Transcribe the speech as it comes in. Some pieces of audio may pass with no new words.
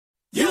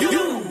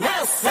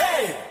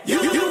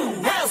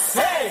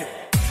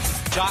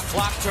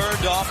Clock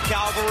turned off.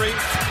 Calvary.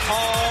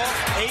 Hall.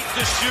 8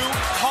 to shoot.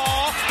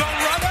 Hall. The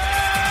runner.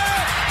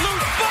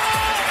 Loose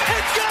ball.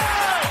 It's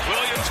good.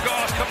 Williams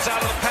Goss comes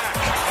out of the pack.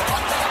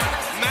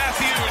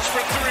 Matthews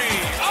for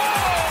 3.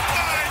 Oh,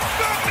 my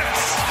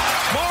goodness.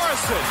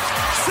 Morrison.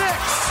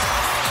 6.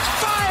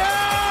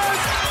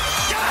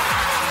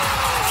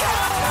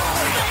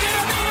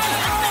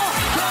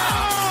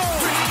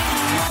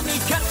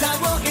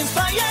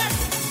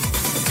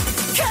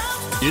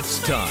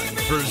 It's time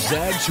for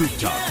Zag's Hoop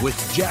Talk with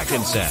Jack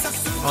and Zag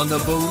on the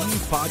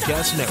Believe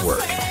Podcast Network.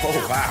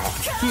 Oh, wow.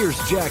 Here's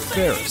Jack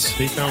Ferris.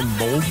 They found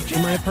mold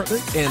in my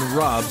apartment? And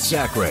Rob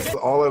Zachary.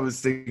 All I was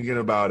thinking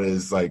about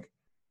is, like,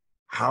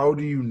 how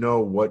do you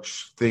know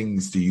which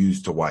things to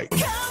use to wipe?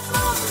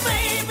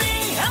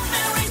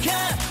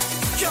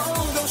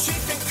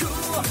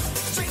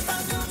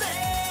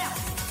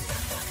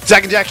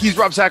 Zach and Jack, he's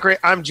Rob Zachary.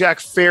 I'm Jack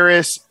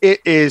Ferris.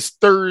 It is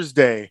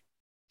Thursday,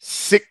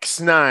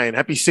 6/9.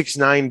 Happy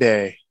 6/9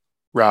 day,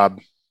 Rob.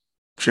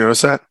 Did you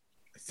notice that?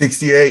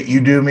 68, you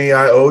do me,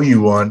 I owe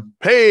you one.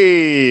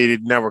 Hey,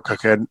 now we're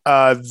cooking.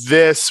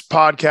 This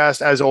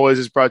podcast, as always,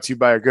 is brought to you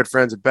by our good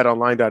friends at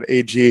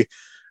betonline.ag.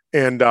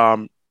 And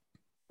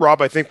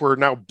Rob, I think we're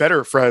now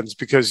better friends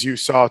because you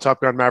saw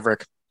Top Gun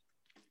Maverick.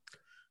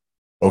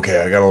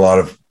 Okay, I got a lot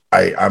of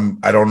I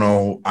don't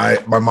know.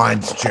 My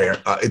mind's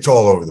it's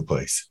all over the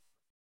place.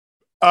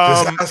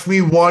 Just ask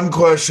me one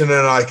question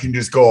and I can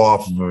just go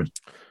off of it.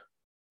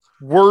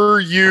 Were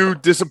you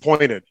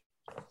disappointed?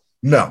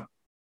 No.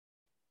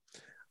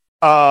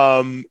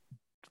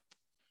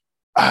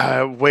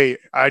 Wait.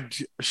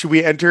 Should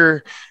we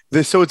enter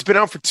this? So it's been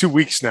out for 2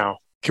 weeks now.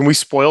 Can we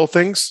spoil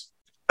things?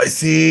 I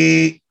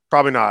see.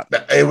 Probably not.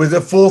 It was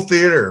a full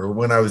theater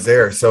when I was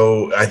there,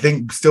 so I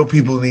think still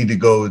people need to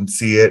go and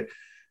see it.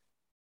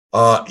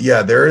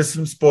 Yeah, there is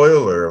some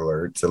spoiler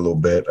alerts a little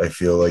bit. I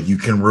feel like you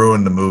can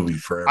ruin the movie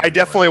for everyone. I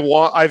definitely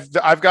want.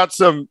 I've got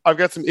some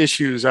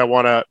issues I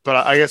want to, but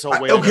I guess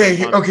I'll wait.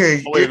 Okay. I'll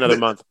wait another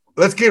month.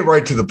 Let's get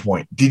right to the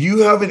point. Did you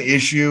have an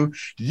issue?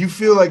 Did you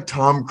feel like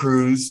Tom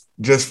Cruise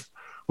just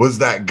was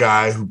that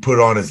guy who put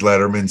on his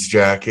Letterman's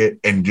jacket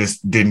and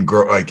just didn't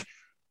grow, like,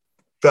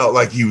 felt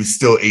like he was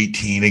still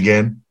 18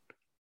 again?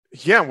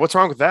 Yeah, what's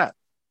wrong with that?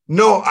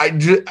 No,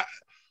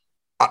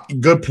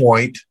 good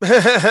point.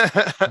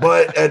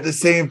 But at the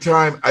same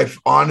time, I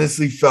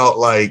honestly felt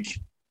like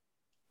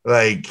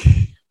I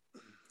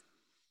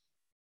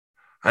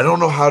don't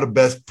know how to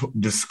best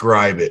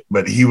describe it,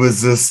 but he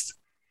was just,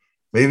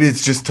 maybe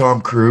it's just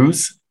Tom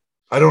Cruise.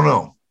 I don't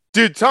know.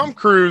 Dude, Tom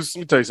Cruise, let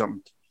me tell you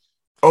something.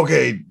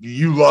 Okay,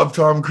 you love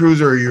Tom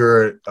Cruise or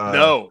you're...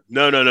 No.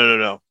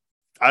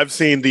 I've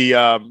seen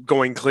the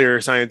Going Clear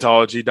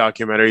Scientology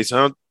documentary.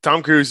 So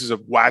Tom Cruise is a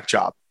whack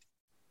job.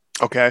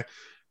 Okay?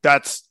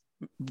 That's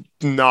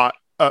not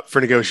up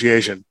for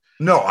negotiation.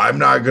 No, I'm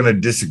not going to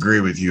disagree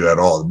with you at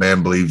all. The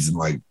man believes in,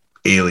 like,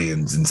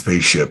 aliens and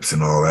spaceships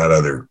and all that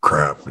other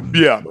crap and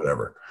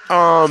whatever.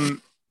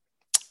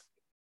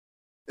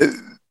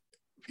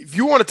 If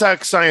you want to talk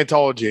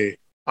Scientology,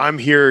 I'm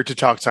here to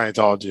talk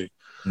Scientology.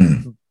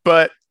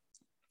 But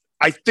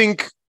I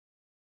think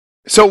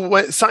so.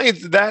 When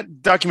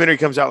that documentary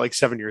comes out like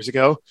 7 years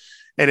ago,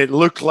 and it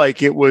looked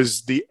like it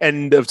was the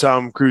end of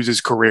Tom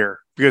Cruise's career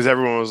because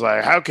everyone was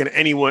like, how can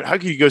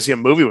you go see a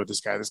movie with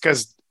this guy? This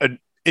guy's an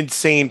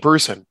insane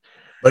person.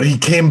 But he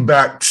came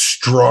back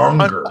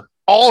stronger.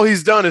 All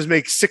he's done is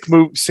make six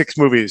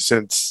movies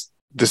since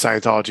the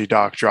Scientology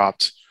doc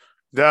dropped.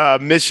 The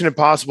Mission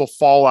Impossible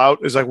Fallout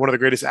is like one of the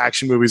greatest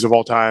action movies of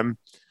all time.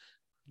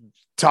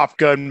 Top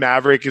Gun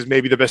Maverick is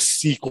maybe the best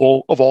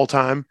sequel of all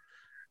time.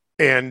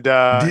 And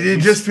did it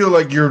just feel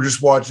like you're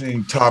just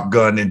watching Top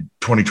Gun in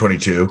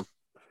 2022?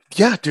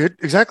 Yeah, dude,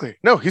 exactly.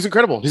 No, he's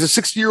incredible. He's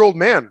a 60-year-old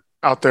man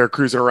out there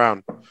cruising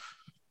around.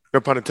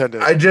 No pun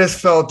intended. I just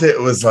felt it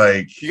was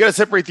like, you got to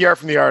separate the art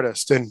from the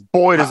artist, and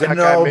boy, does that guy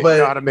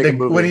know how to make a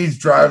movie. When he's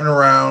driving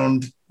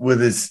around with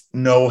his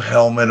no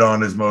helmet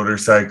on his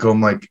motorcycle,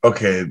 I'm like,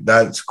 okay,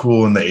 that's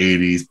cool in the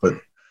 80s, but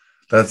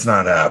that's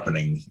not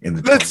happening in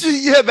the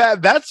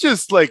 20s. That's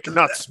just like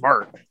not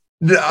smart.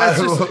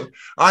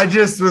 I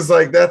just was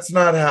like, that's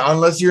not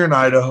unless you're in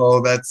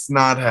Idaho, that's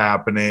not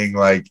happening.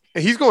 Like,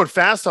 he's going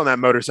fast on that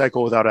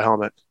motorcycle without a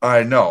helmet.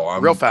 I know,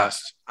 real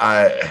fast.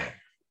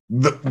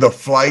 The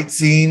flight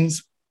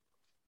scenes,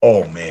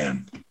 oh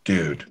man,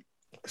 dude,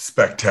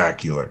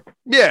 spectacular.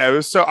 Yeah, it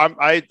was so.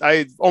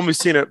 I only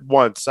seen it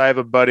once. I have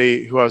a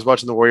buddy who I was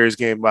watching the Warriors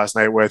game last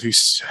night with who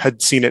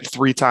had seen it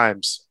 3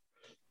 times.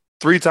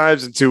 3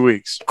 times in 2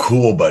 weeks.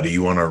 Cool, buddy.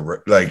 You want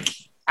to like?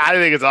 I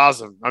think it's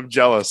awesome. I'm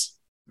jealous.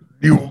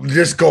 You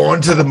just going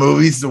to the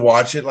movies to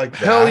watch it like that?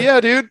 Hell yeah,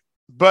 dude.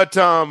 But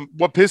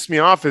what pissed me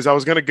off is I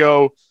was gonna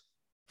go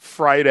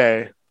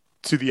Friday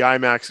to the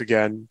IMAX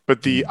again,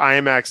 but the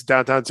IMAX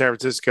downtown San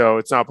Francisco,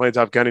 it's not playing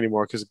Top Gun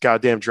anymore because of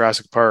goddamn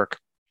Jurassic Park.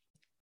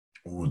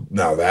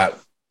 Now that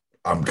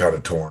I'm kind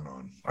of torn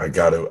on. I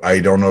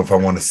don't know if I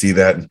want to see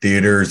that in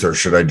theaters or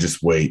should I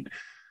just wait?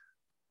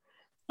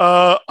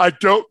 I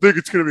don't think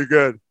it's going to be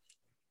good.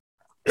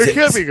 It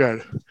can't be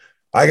good.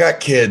 I got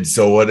kids,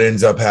 so what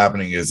ends up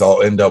happening is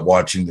I'll end up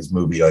watching this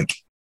movie like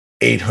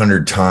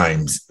 800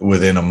 times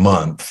within a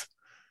month.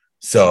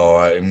 So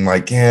I'm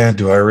like, yeah,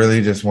 do I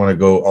really just want to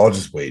go? I'll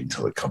just wait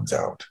until it comes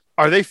out.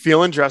 Are they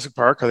feeling Jurassic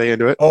Park? Are they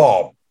into it?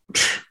 Oh,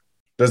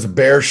 does a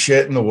bear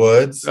shit in the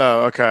woods?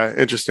 Oh, okay.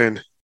 Interesting.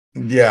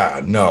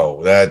 Yeah,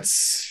 no,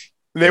 that's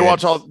They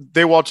watch all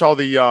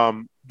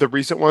the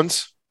recent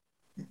ones.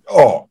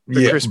 Oh,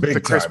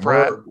 the Chris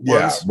Pratt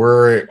ones.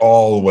 We're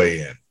all the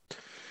way in.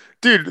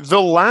 Dude,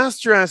 the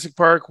last Jurassic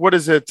Park, what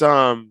is it?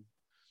 Don't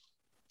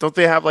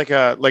they have like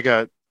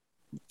a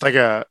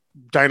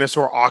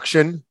dinosaur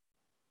auction?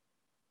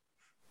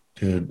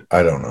 Dude,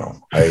 I don't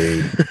know.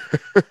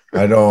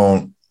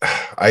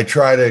 I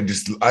try to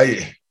just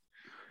I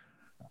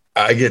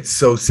get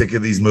so sick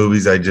of these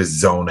movies, I just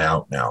zone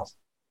out now.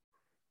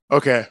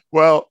 Okay.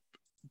 Well,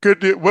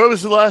 good. What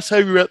was the last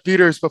time you were at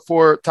theaters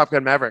before Top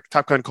Gun Maverick?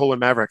 Top Gun :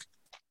 Maverick.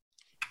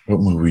 What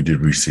movie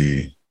did we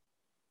see?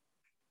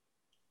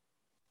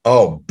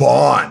 Oh,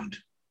 Bond.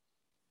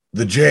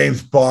 The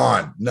James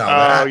Bond. No,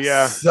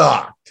 that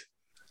sucked.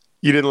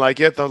 You didn't like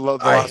it? The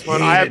last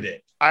one? I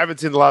haven't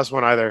seen the last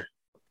one either.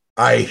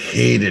 I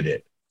hated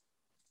it.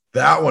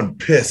 That one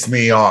pissed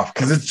me off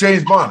because it's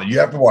James Bond. You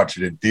have to watch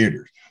it in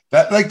theaters.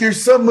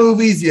 There's some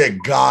movies you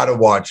gotta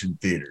watch in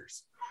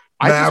theaters.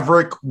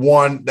 Maverick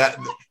one, that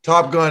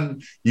Top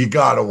Gun, you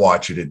gotta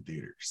watch it in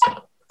theaters.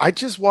 I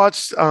just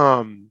watched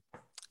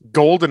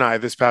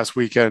GoldenEye this past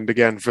weekend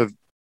again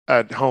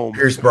at home.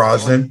 Pierce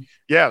Brosnan.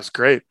 Yeah, it's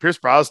great. Pierce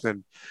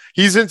Brosnan.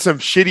 He's in some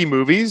shitty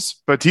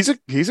movies, but he's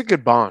a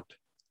good Bond.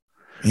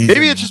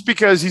 Maybe it's just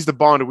because he's the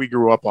Bond that we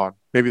grew up on.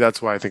 Maybe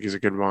that's why I think he's a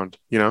good Bond,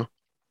 you know?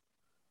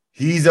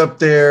 He's up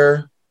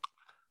there.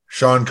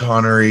 Sean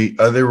Connery.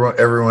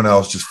 Everyone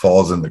else just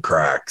falls in the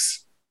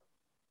cracks.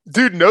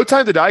 Dude, No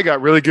Time to Die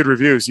got really good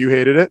reviews. You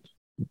hated it?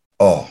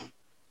 Oh,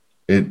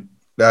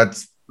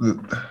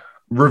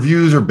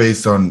 reviews are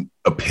based on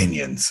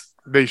opinions.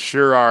 They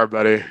sure are,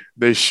 buddy.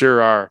 They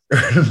sure are.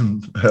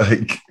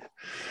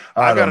 I've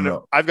got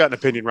an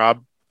opinion,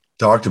 Rob.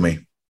 Talk to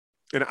me.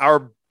 And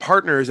our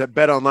partners at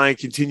BetOnline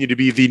continue to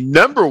be the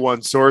number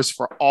one source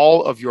for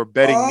all of your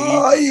betting needs.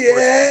 Oh,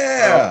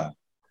 yeah.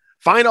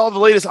 Find all the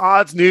latest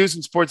odds, news,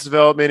 and sports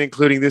development,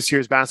 including this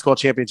year's basketball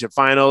championship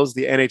finals,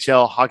 the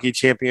NHL hockey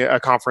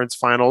conference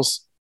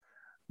finals,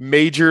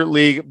 Major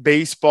League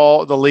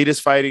Baseball, the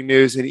latest fighting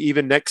news, and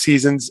even next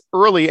season's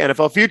early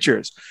NFL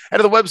futures. Head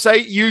to the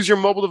website, use your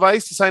mobile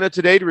device to sign up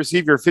today to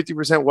receive your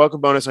 50% welcome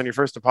bonus on your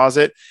first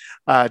deposit.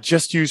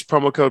 Just use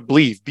promo code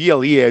BLEAV,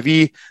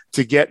 BLEAV,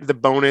 to get the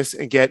bonus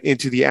and get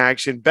into the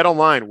action. Bet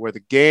online, where the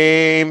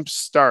game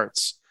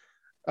starts.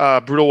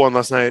 Brutal one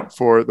last night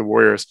for the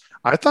Warriors.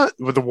 I thought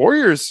with the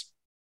Warriors,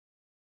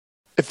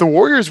 if the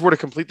Warriors were to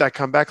complete that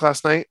comeback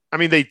last night, I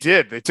mean, they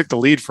did. They took the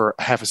lead for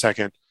half a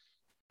second.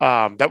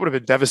 That would have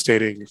been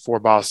devastating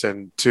for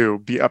Boston to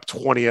be up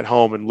 20 at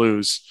home and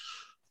lose.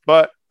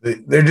 But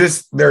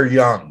they're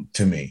young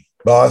to me.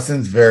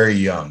 Boston's very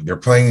young. They're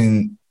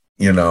playing,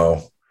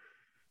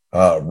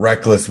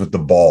 reckless with the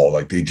ball.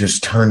 Like they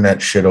just turn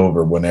that shit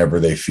over whenever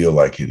they feel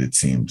like it. It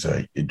seems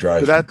like it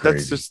drives me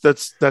crazy.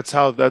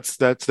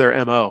 That's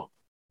their MO.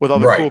 With all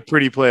the cool,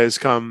 pretty plays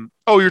come.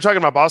 Oh, you're talking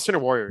about Boston or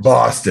Warriors?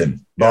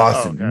 Boston.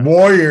 Oh, okay.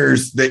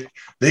 Warriors.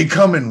 They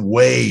come in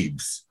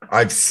waves.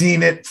 I've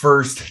seen it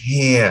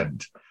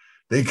firsthand.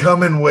 They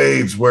come in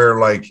waves where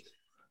like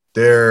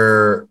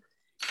they're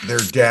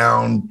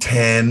down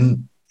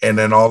 10 and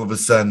then all of a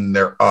sudden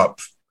they're up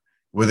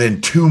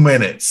within 2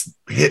 minutes,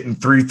 hitting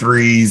 3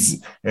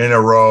 threes in a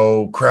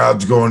row.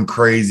 Crowd's going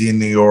crazy in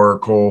the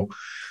Oracle.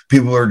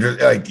 People are just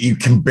like, you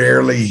can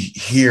barely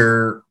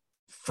hear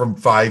from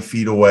 5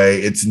 feet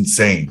away. It's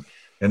insane.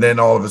 And then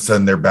all of a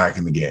sudden they're back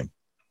in the game.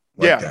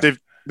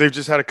 They've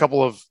just had a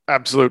couple of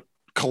absolute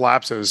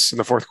collapses in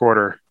the fourth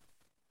quarter.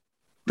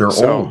 They're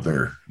old.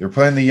 They're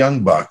playing the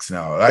young Bucks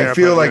now. I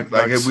feel like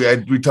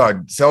we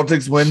talked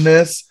Celtics win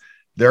this,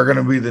 they're going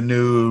to be the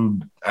new,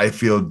 I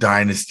feel,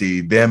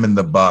 dynasty. Them and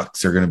the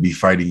Bucks are going to be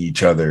fighting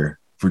each other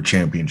for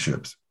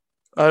championships.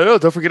 I don't know.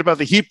 Don't forget about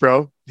the Heat,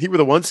 bro. Heat were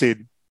the 1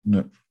 seed.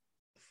 No.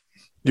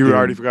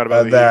 Already forgot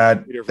about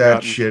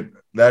that shit.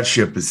 That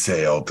ship has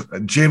sailed.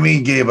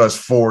 Jimmy gave us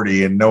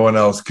 40 and no one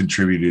else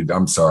contributed.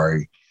 I'm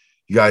sorry.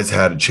 You guys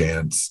had a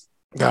chance.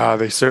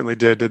 They certainly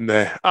did, didn't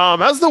they?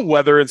 How's the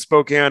weather in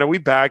Spokane? Are we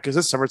back? Is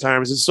it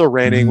summertime? Is it still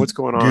raining? What's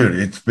going on?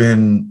 Dude,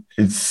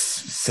 it's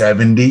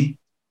 70.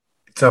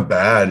 It's not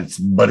bad.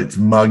 But it's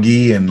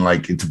muggy and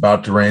like it's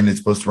about to rain. It's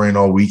supposed to rain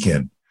all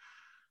weekend.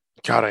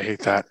 God, I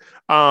hate that.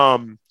 I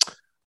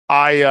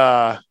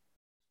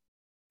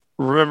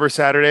remember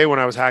Saturday when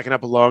I was hacking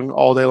up a lung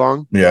all day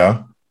long.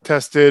 Yeah.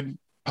 Tested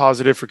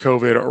positive for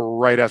COVID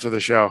right after the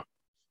show.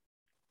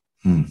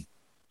 I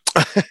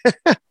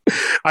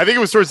think it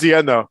was towards the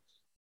end though.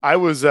 I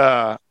was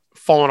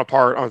falling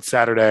apart on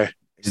Saturday.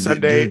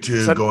 Sunday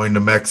going to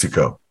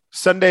Mexico.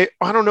 Sunday,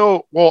 I don't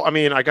know. Well, I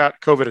mean, I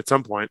got COVID at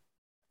some point.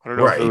 I don't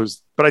know if it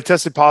was, but I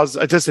tested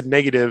positive. I tested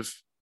negative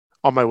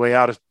on my way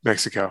out of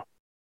Mexico.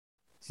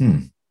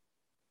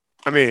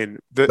 I mean,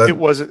 it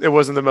wasn't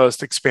the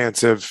most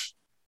expansive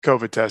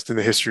COVID test in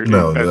the history.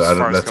 No,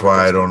 that's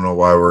why I don't know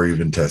why we're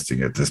even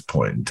testing at this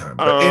point in time.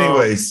 But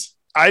anyways,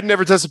 I'd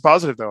never tested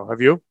positive though.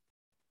 Have you?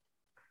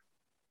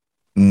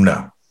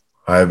 No,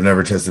 I've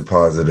never tested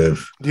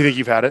positive. Do you think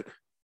you've had it?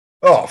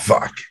 Oh,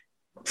 fuck.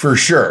 For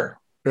sure.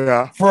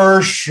 Yeah.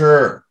 For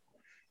sure.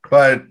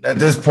 But at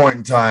this point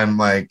in time,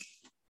 like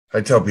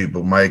I tell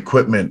people, my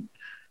equipment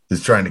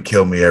is trying to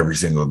kill me every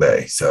single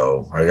day.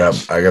 So I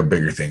got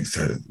bigger things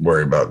to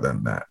worry about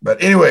than that.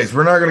 But anyways,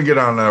 we're not going to get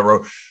on that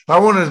road. I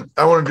want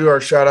to do our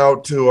shout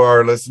out to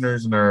our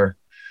listeners and our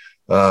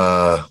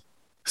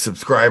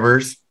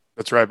subscribers.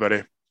 That's right,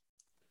 buddy.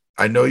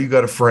 I know you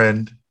got a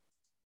friend.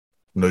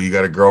 I know you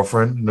got a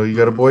girlfriend. I know you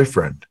got a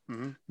boyfriend.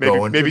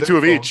 Mm-hmm. Maybe two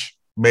of each.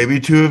 Maybe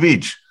two of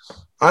each.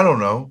 I don't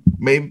know.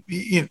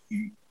 Maybe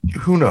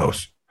who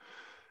knows?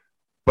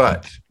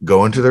 But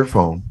go into their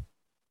phone,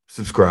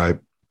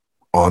 subscribe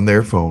on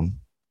their phone,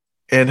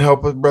 and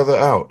help a brother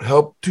out.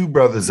 Help two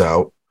brothers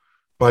out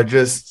by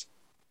just,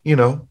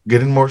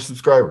 getting more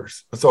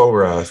subscribers. That's all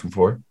we're asking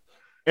for.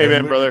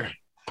 Amen, brother.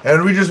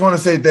 And we just want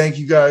to say thank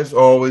you guys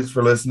always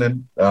for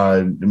listening.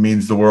 It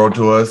means the world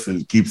to us.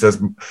 It keeps us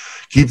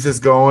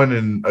going.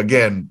 And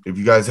again, if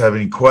you guys have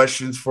any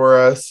questions for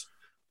us,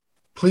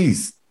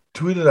 please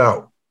tweet it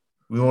out.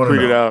 We want to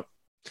tweet it out.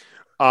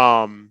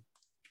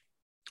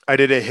 I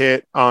did a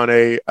hit on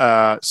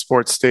a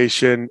sports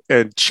station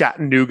in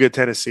Chattanooga,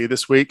 Tennessee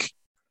this week.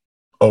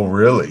 Oh,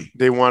 really?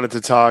 They wanted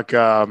to talk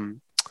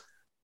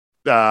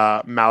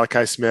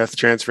Malachi Smith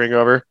transferring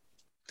over.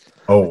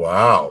 Oh,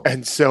 wow.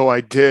 And so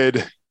I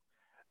did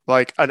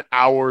like an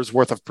hour's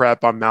worth of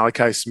prep on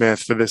Malachi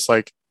Smith for this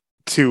like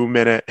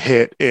 2-minute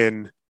hit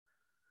in,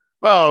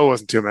 well, it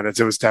wasn't 2 minutes.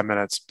 It was 10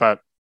 minutes, but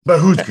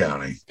who's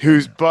counting?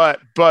 But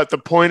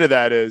the point of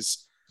that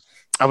is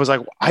I was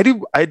like,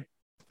 I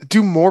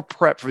do more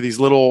prep for these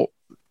little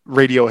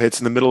radio hits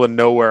in the middle of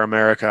nowhere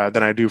America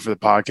than I do for the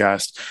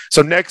podcast.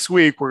 So next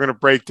week we're going to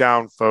break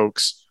down,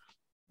 folks,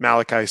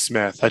 Malachi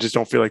Smith. I just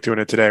don't feel like doing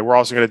it today. We're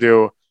also going to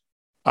do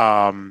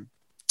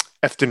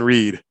Efton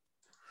Reed.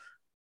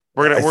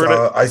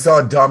 I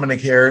saw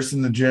Dominic Harris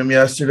in the gym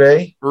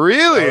yesterday.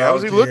 Really?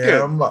 How's he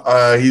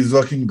looking? He's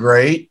looking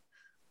great.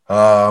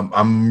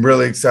 I'm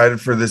really excited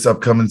for this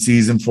upcoming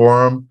season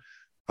for him.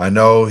 I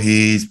know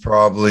he's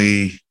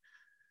probably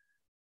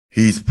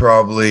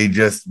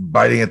just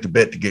biting at the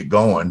bit to get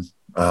going.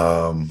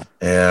 And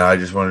I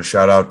just want to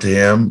shout out to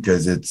him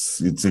because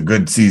it's a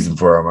good season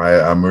for him.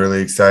 I'm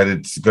really excited.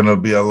 It's going to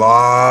be a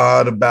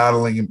lot of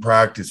battling and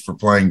practice for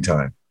playing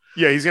time.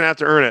 Yeah, he's going to have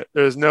to earn it.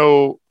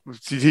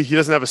 He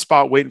doesn't have a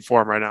spot waiting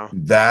for him right now.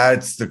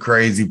 That's the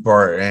crazy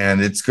part. And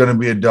it's going to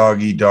be a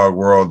dog-eat-dog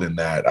world in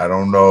that. I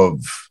don't know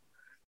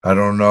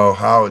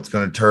how it's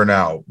going to turn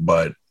out,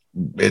 but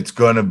it's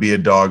going to be a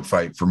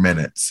dogfight for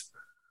minutes.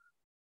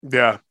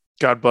 Yeah.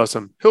 God bless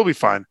him. He'll be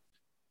fine.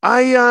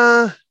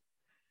 Dominic,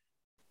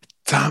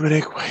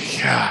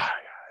 yeah.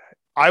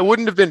 I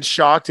wouldn't have been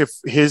shocked if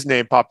his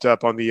name popped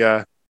up on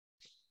the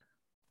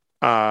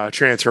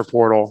transfer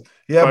portal.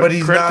 Yeah, but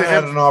he's not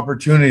had an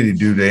opportunity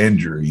due to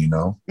injury,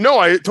 No,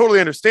 I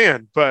totally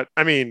understand. But,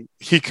 I mean,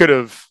 he could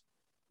have,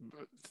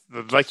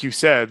 like you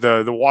said,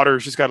 the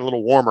water's just got a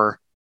little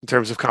warmer in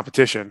terms of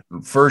competition.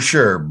 For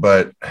sure,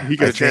 but I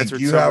think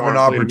you have an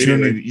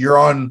opportunity. You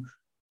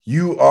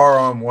are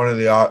on one of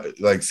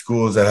the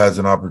schools that has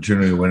an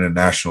opportunity to win a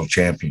national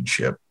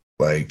championship.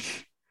 And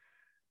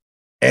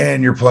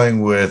you're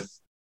playing with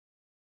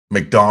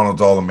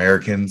McDonald's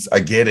All-Americans. I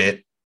get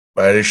it,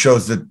 but it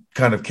shows the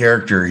kind of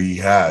character he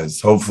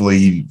has.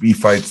 Hopefully he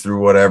fights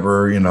through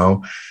whatever,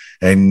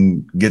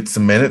 and gets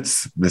some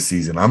minutes this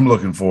season. I'm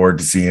looking forward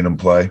to seeing him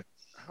play.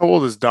 How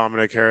old is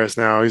Dominic Harris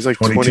now? He's like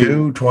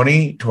 22,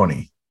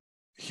 20.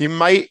 He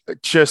might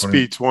just 20.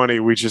 Be 20.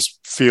 We just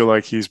feel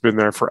like he's been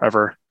there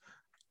forever.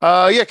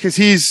 Yeah, because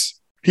he's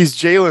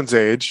Jalen's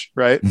age,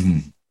 right?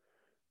 Mm-hmm.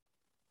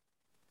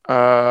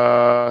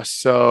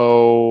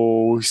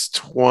 So he's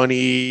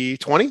 20.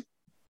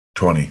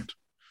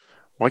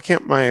 Why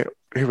can't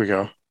here we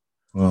go.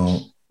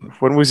 Well,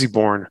 when was he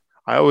born?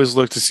 I always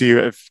look to see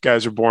if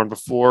guys are born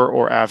before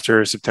or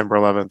after September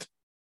 11th.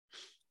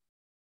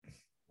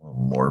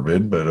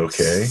 Morbid, but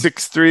okay.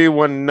 6'3",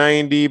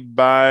 190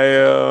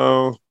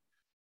 bio.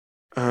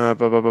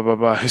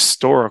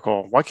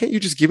 Historical. Why can't you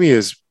just give me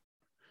his?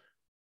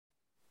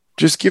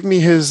 Just give me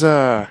his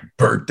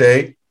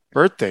birthday.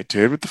 Birthday,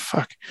 dude. What the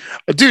fuck?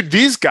 Dude,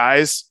 these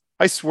guys,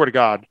 I swear to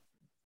God,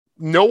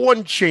 no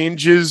one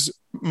changes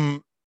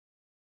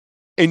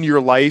in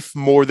your life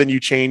more than you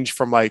change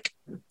from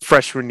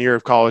freshman year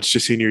of college to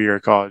senior year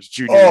of college,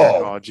 junior year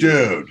of college.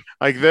 Dude.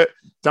 That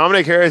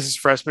Dominic Harris's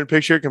freshman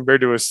picture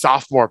compared to his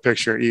sophomore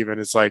picture, even,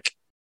 it's like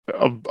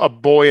a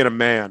boy and a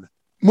man.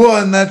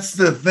 Well, and that's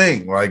the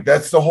thing.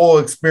 That's the whole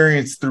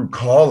experience through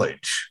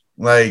college.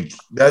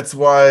 That's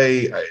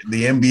why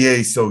the NBA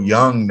is so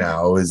young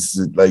now,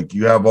 is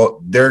you have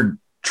they're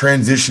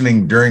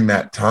transitioning during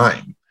that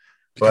time.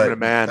 Becoming a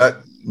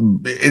man.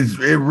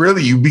 It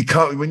really, you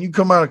become, when you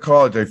come out of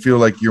college, I feel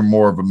like you're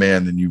more of a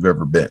man than you've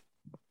ever been.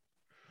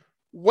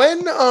 When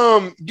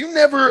you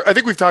never, I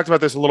think we've talked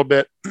about this a little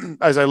bit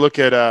as I look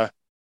at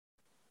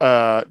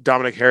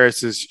Dominic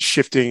Harris's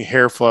shifting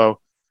hair flow.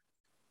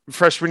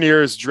 Freshman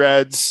year is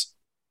dreads,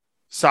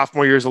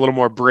 sophomore year is a little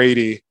more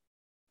Brady.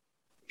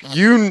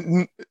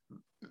 Hair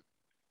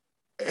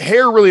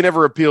really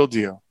never appealed to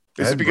you.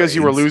 Is it because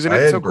you were losing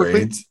it so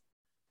quickly? Braids.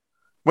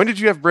 When did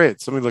you have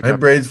braids? Let me look I up. had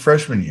braids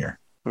freshman year.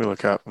 Let me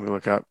look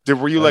up.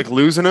 Were you like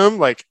losing them?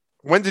 Like,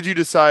 when did you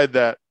decide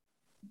that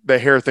the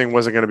hair thing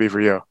wasn't going to be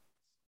for you?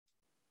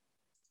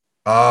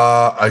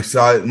 I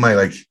saw it in my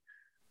like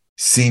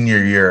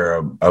senior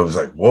year. I was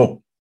like,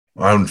 whoa.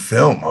 On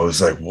film, I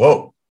was like,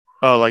 whoa.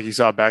 Oh, like you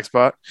saw a back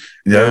spot?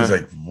 Yeah, I was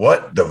like,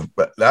 what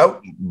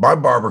my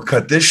barber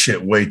cut this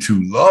shit way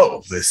too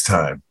low this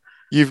time.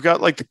 You've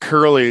got like the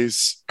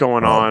curlies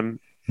going on,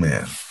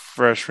 man.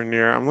 Freshman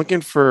year. I'm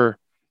looking for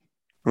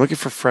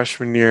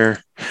freshman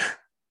year.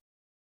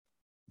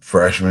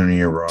 Freshman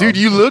year, Rob. Dude,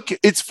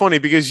 it's funny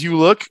because you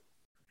look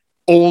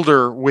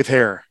older with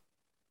hair.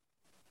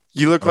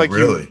 You look like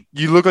really?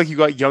 You look like you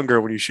got younger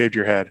when you shaved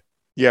your head.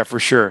 Yeah, for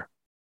sure.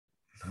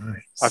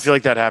 Nice. I feel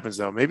like that happens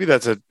though. Maybe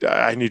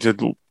I need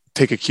to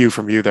take a cue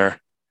from you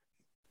there.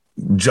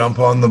 Jump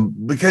on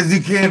because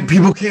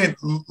people can't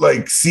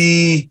like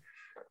see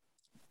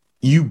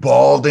you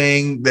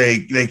balding.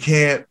 They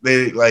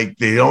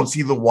don't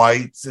see the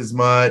whites as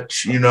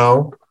much, you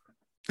know.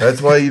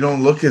 That's why you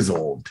don't look as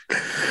old.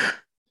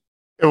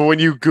 And when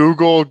you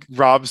Google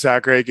Rob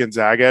Sacre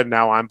Gonzaga,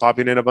 now I'm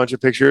popping in a bunch of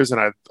pictures,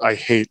 and I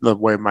hate the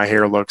way my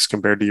hair looks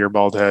compared to your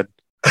bald head.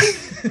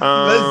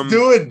 Let's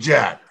do it,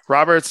 Jack.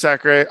 Robert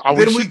Sacre.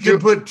 Then we can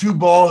put two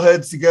bald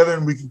heads together,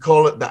 and we can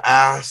call it the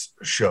Ass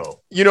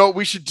Show. You know what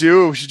we should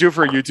do? We should do it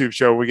for a YouTube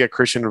show. We get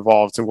Christian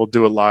involved, and we'll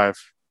do it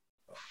live.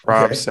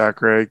 Rob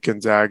Sacre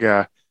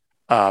Gonzaga.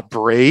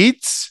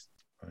 Braids?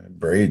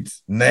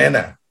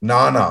 Nana,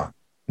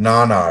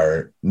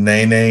 or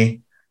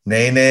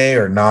Nene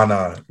or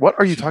Nana. What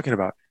are you talking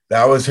about?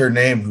 That was her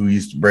name who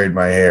used to braid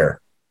my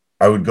hair.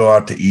 I would go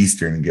out to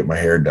Eastern and get my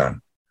hair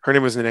done. Her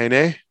name was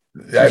Nene?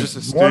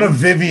 One of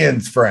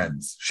Vivian's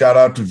friends. Shout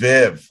out to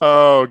Viv.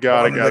 Oh,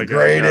 got it.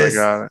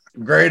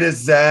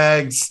 Greatest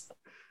Zags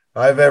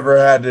I've ever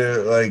had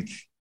to like.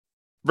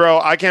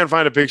 Bro, I can't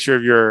find a picture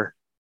of your.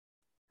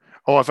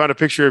 Oh, I found a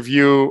picture of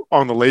you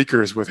on the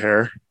Lakers with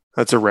hair.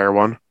 That's a rare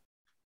one.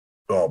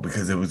 Oh,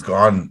 because it was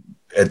gone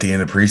at the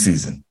end of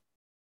preseason.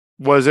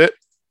 Was it?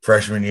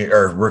 Freshman year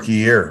or rookie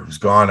year. It was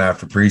gone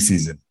after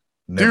preseason.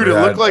 Dude, it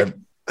looked like.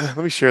 Let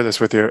me share this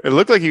with you. It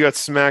looked like you got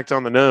smacked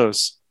on the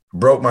nose.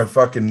 Broke my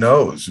fucking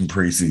nose in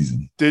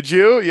preseason. Did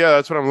you? Yeah,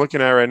 that's what I'm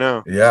looking at right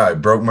now. Yeah, I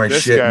broke my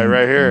this shit. This guy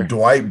right here.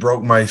 Dwight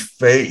broke my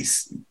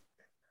face.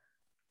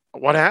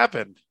 What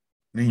happened?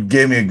 He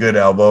gave me a good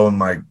elbow, and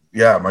my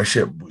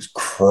shit was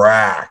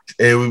cracked.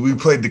 We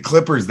played the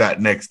Clippers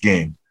that next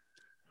game,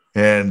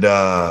 and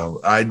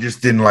I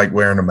just didn't like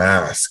wearing a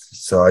mask,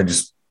 so I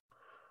just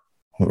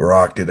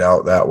rocked it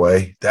out that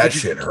way. That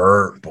shit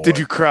hurt. Boy. Did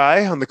you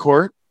cry on the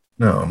court?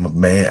 No, I'm a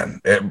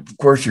man. Of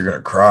course you're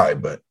gonna cry,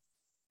 but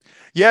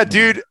yeah,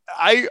 dude,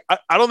 I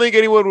don't think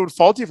anyone would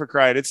fault you for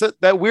crying. It's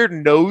that weird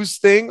nose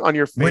thing on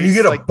your face. When you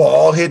get a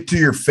ball hit to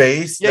your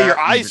face, yeah, your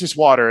eyes just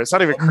water. It's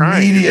not even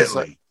crying.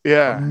 Immediately.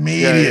 Yeah.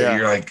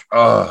 You're like,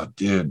 oh,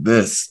 dude,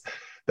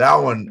 that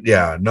one.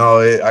 Yeah, no,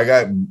 I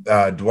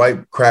got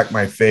Dwight cracked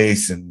my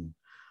face and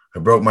I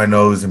broke my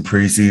nose in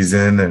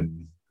preseason.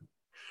 And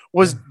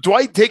was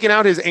Dwight taking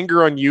out his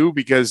anger on you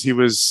because he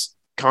was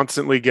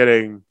constantly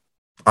getting?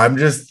 I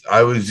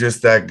was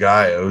just that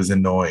guy. I was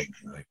annoying.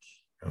 Like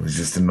I was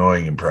just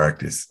annoying in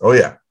practice. Oh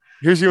yeah.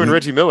 Here's you and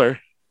Reggie Miller.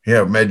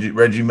 Yeah,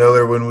 Reggie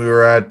Miller when we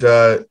were at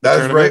that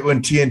was right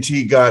when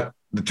TNT got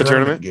the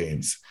tournament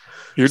games.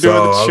 You're doing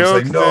the show.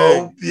 Like,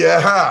 no,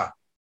 yeah.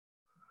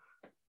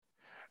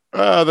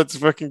 Oh, that's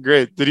fucking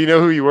great. Did he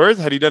know who you were?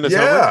 Had he done his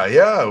homework?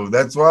 Yeah.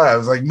 That's why I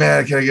was like,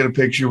 man, can I get a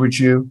picture with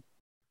you?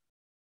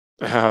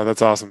 Oh,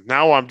 that's awesome.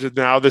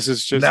 Now this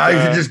is just. Now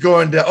you're just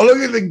going down. Oh, look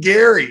at the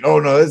Gary. Oh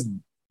no,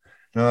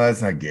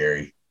 that's not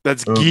Gary.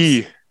 That's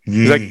Guy.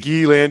 Is that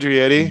Guy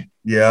Landrietti?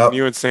 Yeah.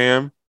 You and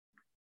Sam.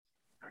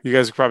 You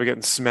guys are probably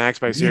getting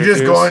smacked by Syracuse. You're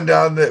just going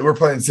down we're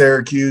playing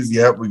Syracuse.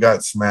 Yep, we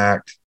got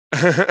smacked.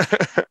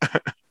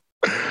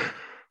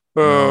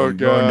 Oh god!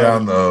 Going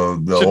down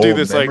the should do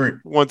this like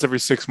once every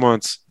 6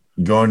 months.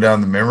 Going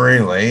down the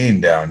memory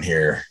lane down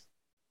here.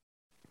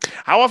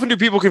 How often do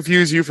people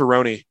confuse you for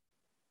Roni?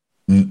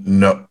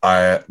 No,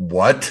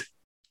 what?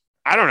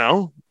 I don't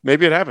know.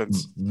 Maybe it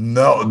happens.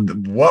 No,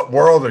 what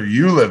world are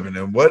you living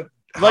in? What?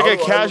 Like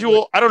a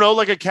casual? I don't know.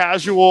 Like a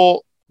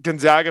casual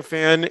Gonzaga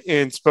fan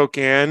in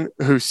Spokane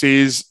who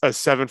sees a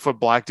 7-foot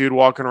black dude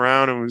walking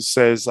around and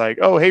says like,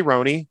 "Oh, hey,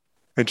 Roni,"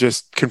 and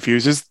just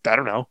confuses. I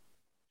don't know.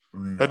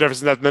 No.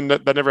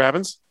 That never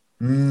happens?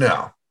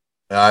 No.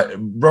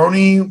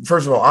 Roni,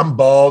 first of all, I'm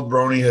bald.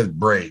 Roni has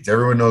braids.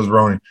 Everyone knows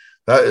Roni.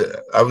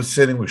 I was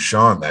sitting with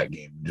Sean that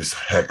game, just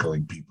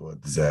heckling people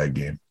at the Zag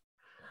game.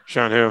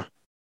 Sean who?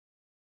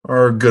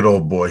 Our good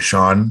old boy,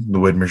 Sean, the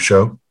Widmer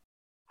Show.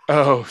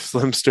 Oh,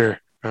 Slimster.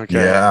 Okay.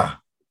 Yeah.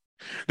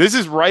 This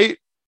is right.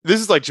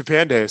 This is like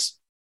Japan days.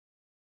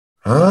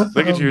 Huh?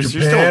 Look at you.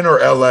 Japan or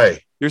LA?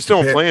 You're still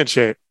in Japan. playing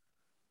shape.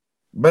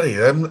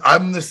 Buddy,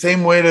 I'm the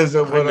same weight as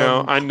what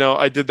I know.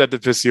 I did that to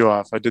piss you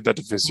off. I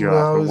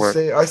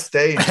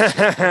stay.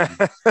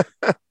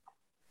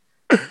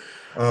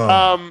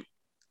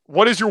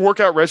 What is your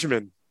workout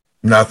regimen?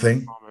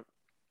 Nothing.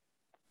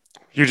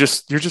 You're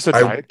just a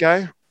diet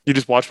guy? You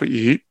just watch what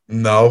you eat?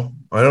 No,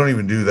 I don't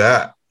even do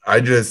that. I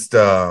just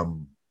I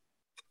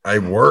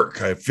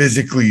work. I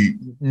physically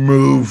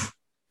move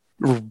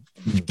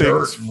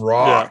dirt and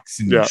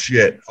rocks and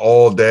shit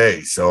all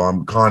day. So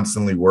I'm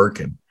constantly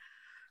working.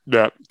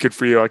 Yeah, good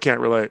for you. I can't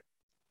relate.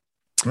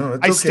 No,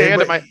 I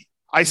stand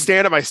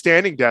at my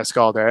standing desk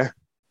all day.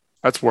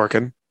 That's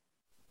working.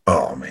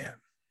 Oh man.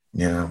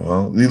 Yeah,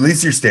 well, at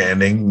least you're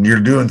standing.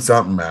 You're doing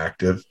something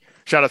active.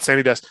 Shout out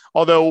standing desk.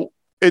 Although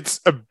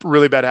it's a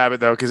really bad habit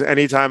though, because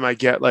anytime I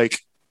get like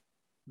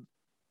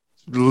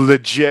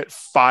legit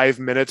 5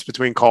 minutes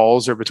between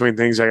calls or between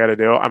things I got to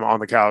do, I'm on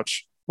the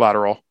couch,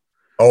 lateral.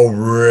 Oh,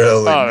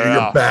 really? Oh,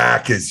 your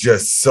back is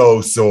just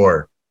so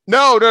sore.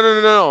 No.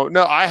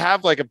 I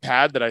have like a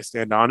pad that I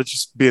stand on. It's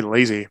just being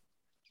lazy.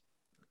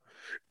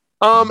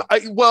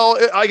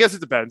 I guess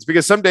it depends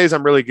because some days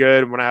I'm really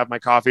good when I have my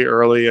coffee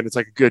early and it's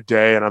like a good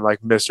day and I'm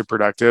like Mr.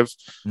 Productive.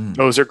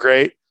 Those are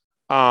great.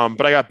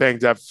 But I got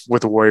banged up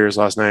with the Warriors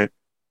last night.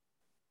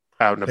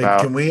 Out and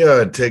about. Can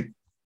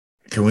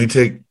we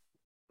take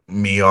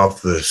me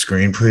off the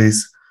screen,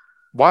 please?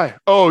 Why?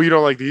 Oh, you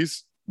don't like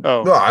these?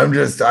 Oh, no, I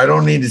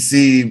don't need to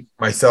see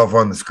myself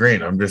on the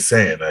screen. I'm just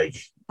saying, like,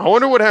 I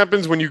wonder what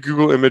happens when you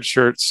Google image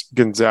shirts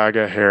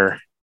Gonzaga hair.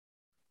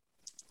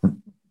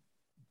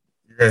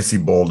 You're gonna see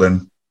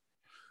Bolden.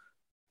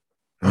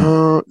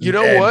 You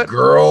know what?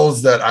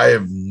 Girls that I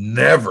have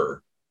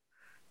never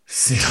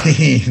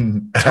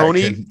seen.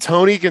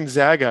 Tony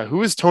Gonzaga.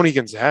 Who is Tony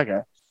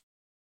Gonzaga?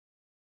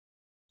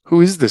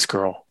 Who is this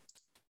girl?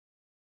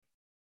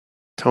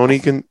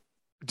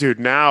 Dude,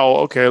 now,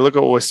 okay, look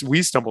at what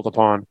we stumbled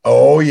upon.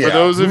 Oh, yeah. For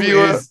those of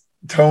you,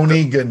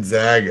 Tony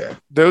Gonzaga.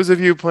 Those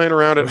of you playing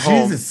around at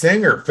home. She's a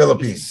singer,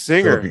 Philippines.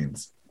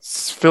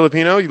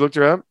 Filipino, you looked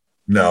her up?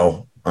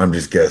 No, I'm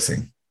just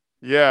guessing.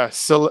 Yeah,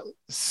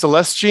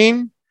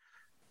 Celestine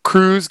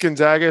Cruz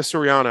Gonzaga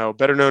Soriano,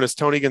 better known as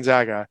Tony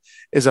Gonzaga,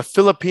 is a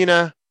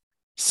Filipina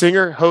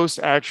singer, host,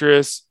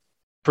 actress,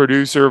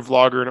 producer,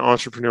 vlogger, and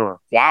entrepreneur.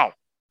 Wow.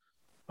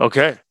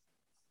 Okay.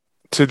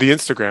 To the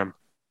Instagram.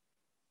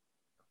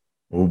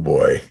 Oh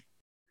boy.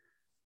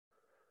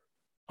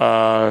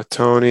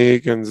 Tony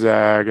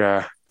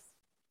Gonzaga.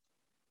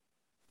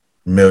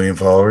 1 million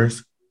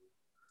followers.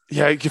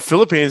 Yeah,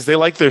 Philippines, they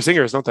like their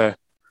singers, don't they?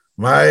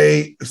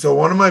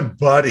 One of my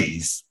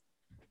buddies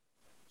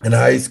in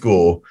high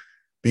school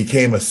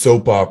became a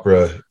soap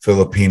opera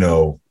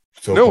Filipino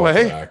soap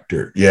opera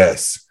actor.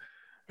 Yes.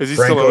 Is he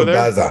still over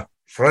there?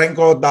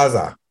 Franco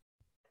Daza.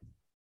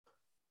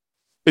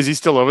 Is he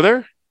still over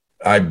there?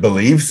 I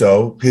believe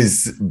so.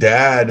 His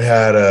dad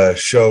had a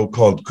show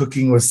called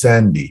Cooking with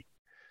Sandy,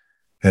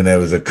 and it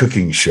was a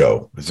cooking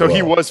show. So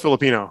he was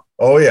Filipino.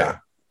 Oh, yeah.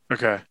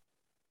 Okay.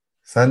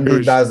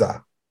 Sandy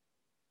Daza.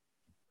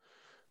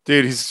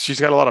 Dude, she's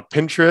got a lot of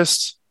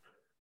Pinterest.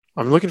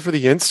 I'm looking for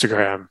the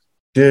Instagram.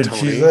 Dude, Tony.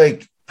 She's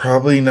like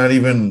probably not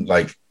even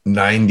like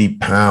 90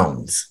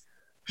 pounds.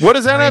 What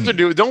does that have to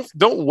do?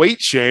 Don't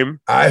weight shame.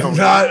 I'm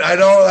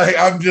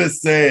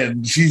just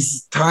saying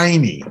she's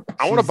tiny.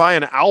 I want to buy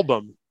an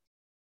album.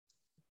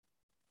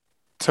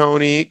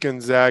 Tony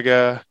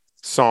Gonzaga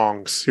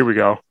songs. Here we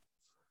go.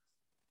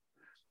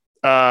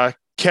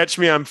 Catch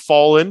Me, I'm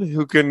Fallen.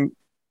 Who can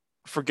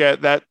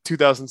forget that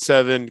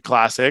 2007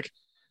 classic?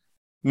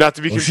 Not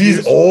to be confused.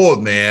 She's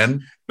old,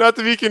 man. Not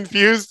to be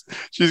confused.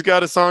 She's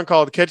got a song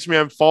called Catch Me,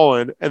 I'm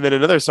Fallen, and then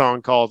another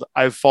song called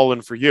I've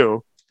Fallen for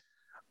You.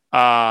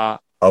 A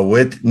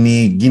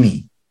Whitney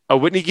Guinea. A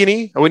Whitney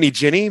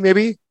Ginny,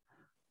 maybe?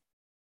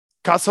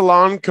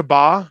 Kasalan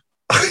Kaba.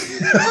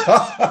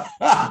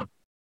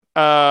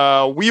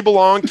 We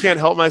Belong, Can't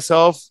Help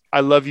Myself, I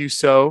Love You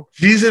So.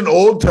 She's an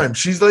old time.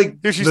 She's like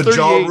she's the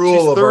Ja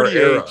Rule of our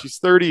era. She's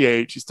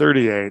 38.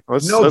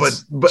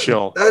 Let's but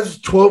chill. That's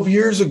 12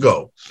 years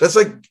ago. That's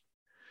like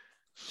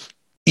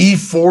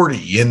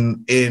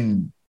E40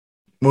 in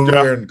when we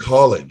were in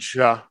college.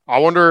 Yeah. I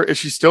wonder if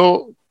she's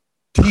still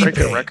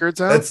cranking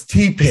records out. That's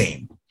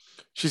T-Pain.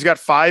 She's got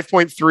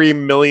 5.3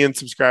 million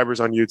subscribers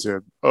on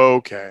YouTube.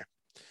 Okay.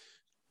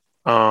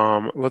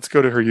 Let's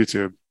go to her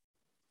YouTube.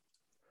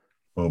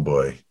 Oh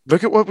boy.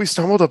 Look at what we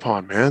stumbled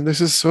upon, man.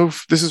 This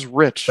is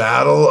rich.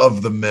 Battle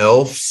of the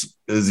MILFs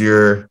is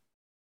your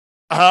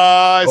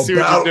I see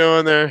what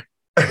you're doing there.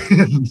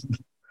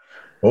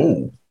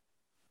 Oh.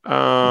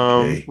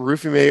 Okay.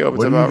 Roofie May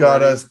opens up. What do you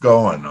got us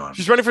going on?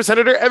 She's running for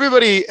senator. Every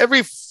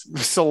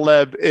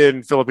celeb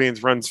in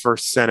Philippines runs for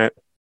Senate.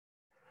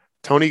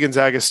 Tony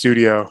Gonzaga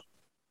Studio.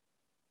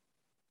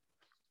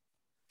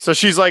 So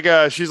she's like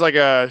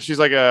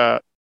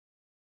a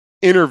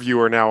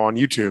interviewer now on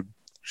YouTube.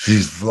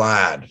 She's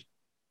Vlad.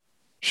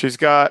 She's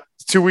got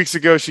 2 weeks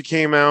ago. She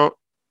came out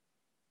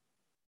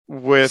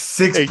with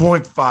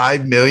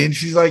 6.5 million.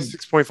 She's like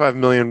 6.5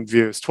 million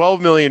views,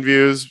 12 million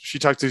views. She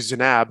talked to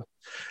Zanab.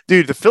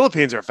 Dude, the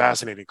Philippines are a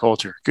fascinating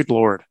culture. Good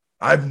Lord.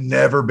 I've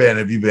never been.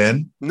 Have you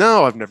been?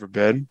 No, I've never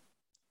been.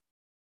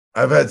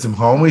 I've had some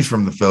homies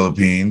from the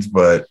Philippines,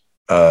 but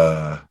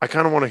I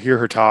kind of want to hear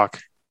her talk.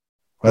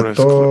 I'm going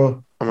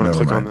to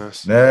click on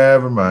this.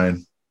 Never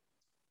mind.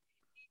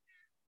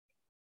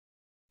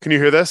 Can you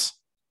hear this?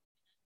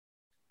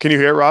 Can you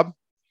hear it, Rob?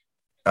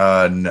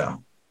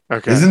 No.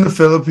 Okay. Isn't the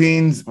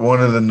Philippines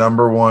one of the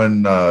number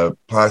one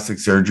plastic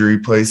surgery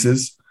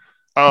places?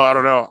 Oh, I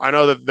don't know. I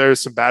know that there's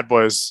some bad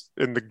boys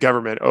in the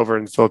government over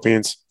in the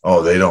Philippines.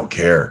 Oh, they don't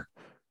care.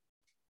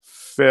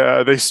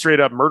 They straight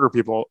up murder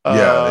people.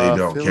 Yeah, they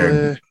don't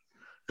care.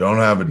 Don't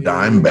have a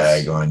dime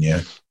bag on you.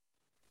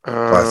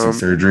 Plastic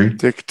surgery.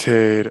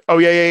 Dictate. Oh,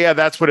 yeah.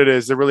 That's what it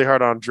is. They're really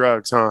hard on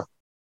drugs, huh?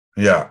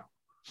 Yeah.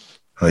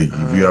 Like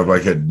if you have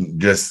like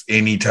just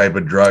any type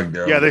of drug.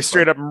 Yeah, they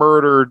straight up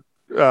murdered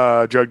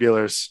drug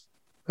dealers.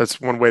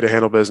 That's one way to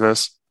handle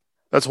business.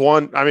 That's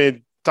one. I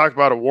mean, talk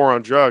about a war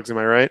on drugs. Am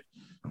I right?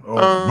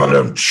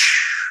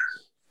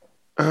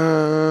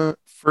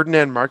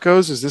 Ferdinand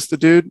Marcos. Is this the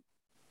dude?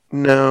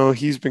 No,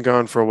 he's been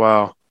gone for a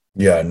while.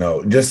 Yeah,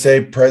 no. Just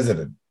say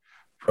president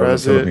of the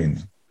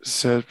Philippines.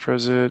 Said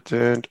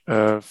president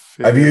of.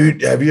 Have you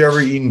ever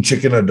eaten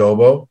chicken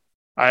adobo?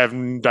 I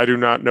do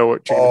not know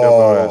what chicken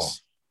adobo is.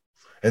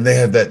 And they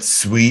have that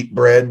sweet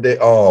bread.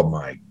 Oh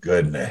my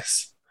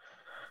goodness.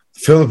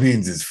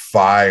 Philippines is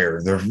fire.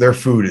 Their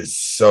food is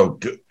so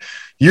good.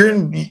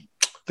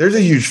 There's a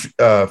huge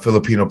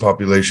Filipino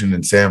population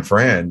in San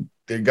Fran.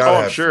 They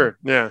got sure.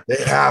 Yeah.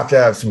 They have to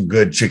have some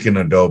good chicken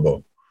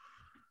adobo.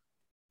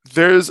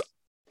 There's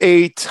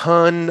a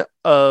ton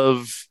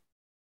of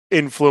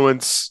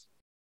influence,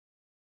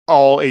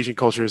 all Asian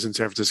cultures in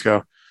San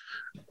Francisco.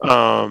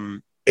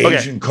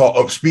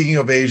 Speaking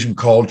of Asian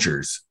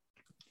cultures,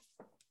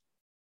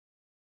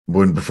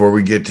 before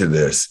we get to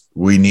this,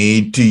 we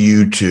need to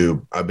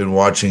YouTube. I've been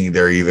watching.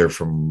 They're either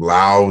from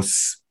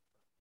Laos,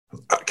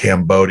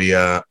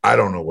 Cambodia. I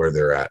don't know where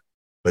they're at,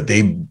 but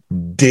they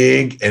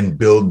dig and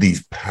build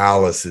these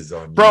palaces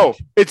on. Bro,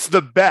 YouTube. It's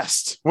the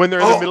best when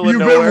they're in the middle of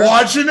nowhere. You've been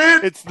watching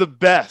it? It's the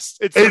best.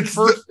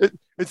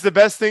 It's the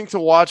best thing to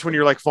watch when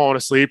you're like falling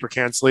asleep or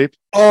can't sleep.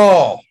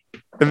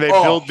 And they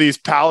build these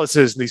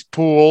palaces and these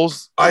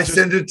pools. I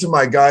send it to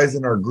my guys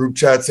in our group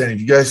chat saying,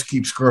 if you guys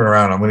keep screwing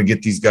around, I'm going to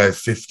get these guys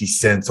 50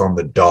 cents on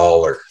the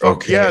dollar.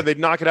 Okay. Yeah, they'd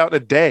knock it out in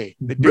a day.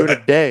 They do it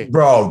a day.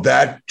 Bro,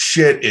 that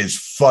shit is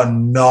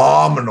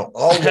phenomenal.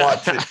 I'll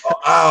watch it.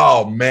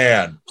 Oh,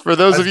 man. For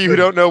those of you who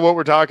don't know what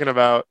we're talking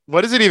about,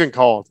 what is it even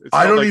called?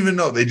 I don't even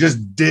know. They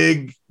just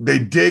dig. They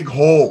dig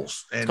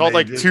holes. It's called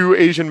like two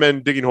Asian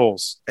men digging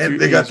holes. And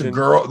they got the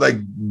girl like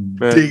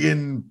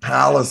digging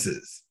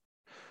palaces.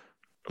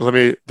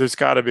 There's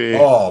got to be.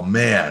 Oh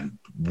man!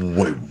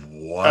 Wait,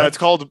 what? It's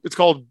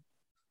called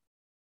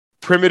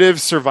primitive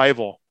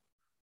survival,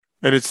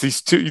 and it's these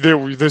two.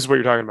 This is what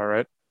you're talking about,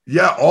 right?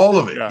 Yeah, all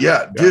of it.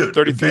 Yeah, dude.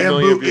 33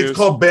 million views. It's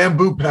called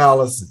bamboo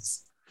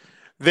palaces.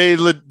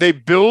 They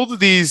build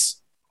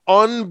these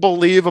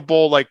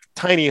unbelievable like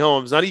tiny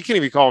homes. You can't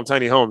even call them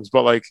tiny homes,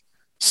 but like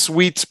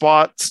sweet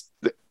spots,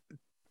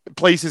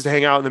 places to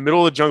hang out in the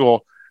middle of the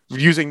jungle,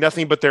 using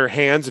nothing but their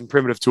hands and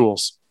primitive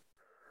tools.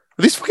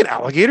 Are these fucking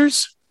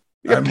alligators?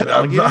 I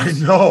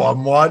know.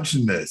 I'm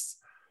watching this,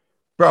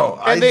 bro.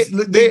 They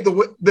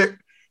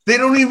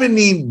don't even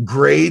need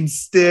grade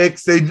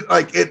sticks. They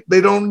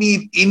don't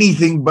need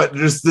anything but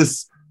just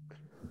this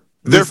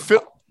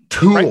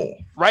tool.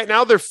 Right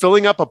now, they're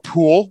filling up a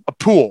pool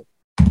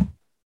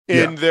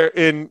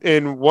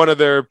in one of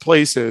their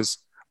places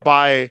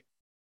by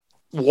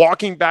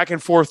walking back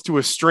and forth to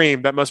a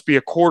stream that must be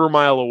a quarter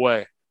mile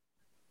away,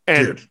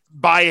 and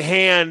by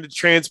hand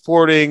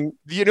transporting.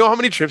 Do you know how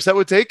many trips that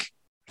would take?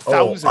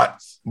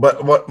 Thousands.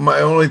 But what my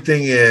only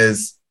thing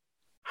is,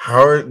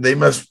 they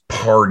must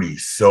party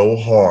so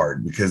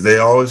hard because they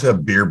always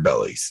have beer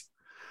bellies.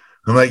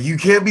 I'm like, you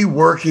can't be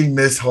working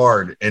this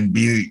hard and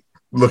be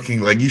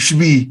looking like you should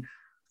be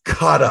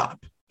cut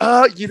up.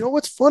 You know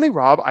what's funny,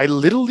 Rob? I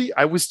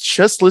was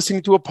just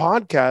listening to a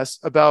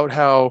podcast about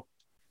how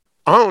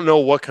I don't know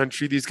what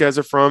country these guys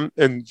are from,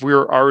 and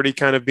we're already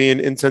kind of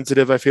being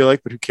insensitive, I feel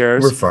like, but who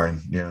cares? We're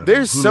fine. Yeah.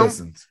 There's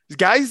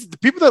guys, the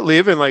people that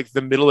live in like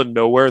the middle of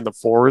nowhere in the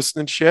forest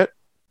and shit,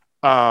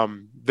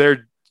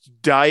 their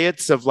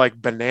diets of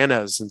like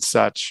bananas and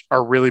such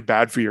are really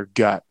bad for your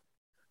gut.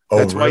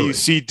 That's why you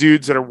see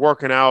dudes that are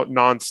working out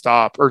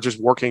nonstop or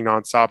just working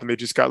nonstop and they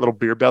just got little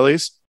beer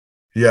bellies.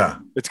 Yeah.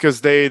 It's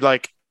because they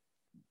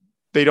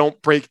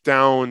don't break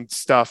down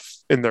stuff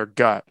in their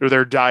gut, or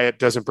their diet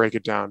doesn't break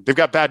it down. They've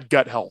got bad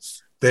gut health.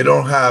 They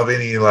don't have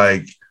any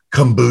like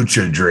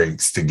kombucha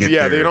drinks to get.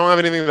 Yeah, they don't have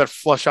anything that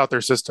flush out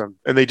their system,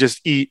 and they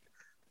just eat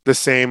the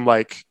same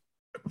like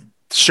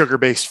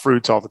sugar-based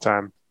fruits all the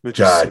time.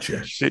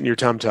 Gotcha. Shit in your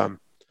tum-tum.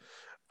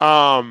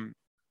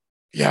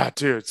 Yeah,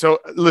 dude. So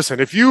listen,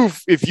 if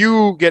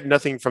you get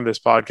nothing from this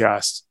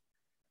podcast,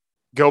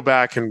 go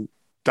back and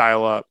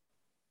dial up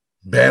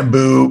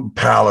Bamboo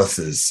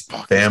palaces.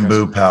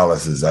 Bamboo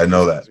palaces. I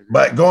know that.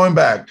 But going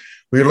back,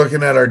 we're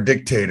looking at our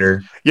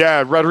dictator.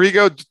 Yeah,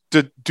 Rodrigo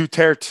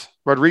Duterte.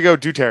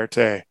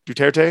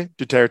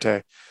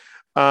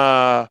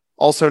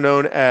 Also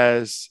known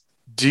as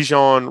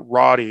Dijon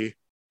Roddy.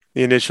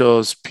 The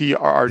initials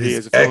PRRD.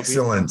 His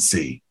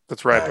Excellency.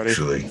 That's right, buddy.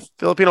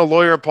 Filipino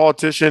lawyer and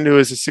politician who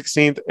is the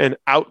 16th and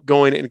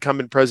outgoing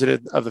incumbent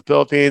president of the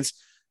Philippines.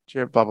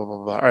 Blah, blah, blah,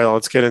 blah. All right,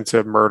 let's get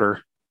into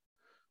murder.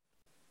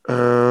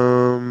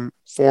 Foreign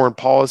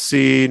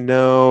policy.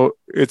 No,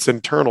 it's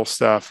internal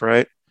stuff,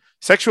 right?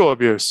 Sexual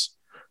abuse.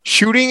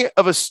 Shooting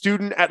of a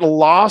student at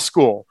law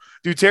school.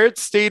 Duterte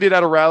stated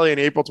at a rally in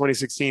April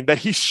 2016 that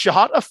he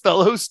shot a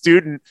fellow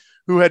student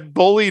who had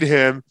bullied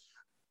him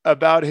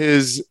about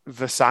his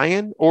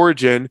Visayan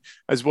origin,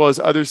 as well as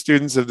other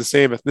students of the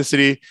same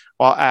ethnicity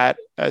while at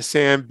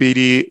Sam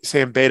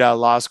Beda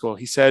Law School.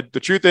 He said,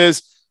 "The truth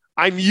is,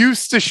 I'm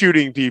used to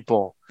shooting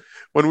people.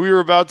 When we were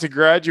about to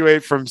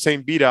graduate from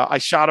St. Beda, I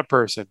shot a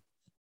person."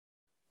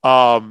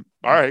 All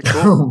right,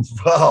 cool.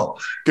 Well,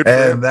 good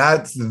for him.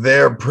 That's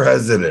their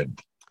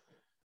president.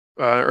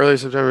 Early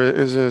September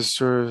is this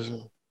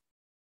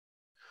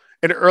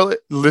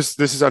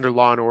this is under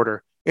Law and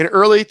Order. In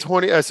early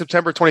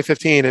September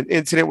 2015, an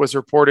incident was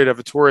reported of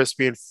a tourist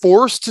being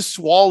forced to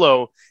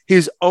swallow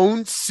his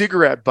own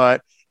cigarette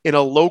butt in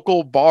a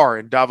local bar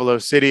in Davao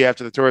City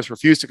after the tourist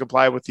refused to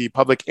comply with the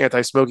public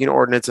anti-smoking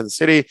ordinance in the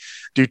city.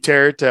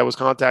 Duterte was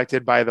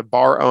contacted by the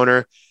bar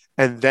owner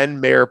and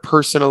then mayor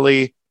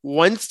personally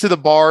went to the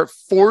bar,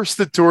 forced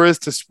the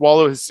tourist to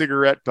swallow his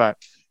cigarette butt.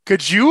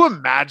 Could you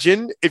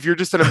imagine if you're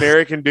just an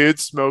American dude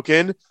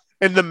smoking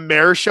and the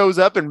mayor shows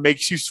up and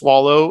makes you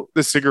swallow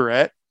the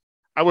cigarette?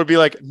 I would be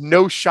like,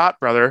 no shot,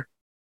 brother.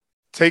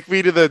 Take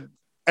me to the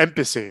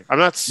embassy. I'm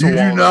not swallowing.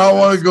 You do not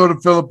want to go to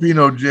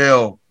Filipino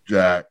jail,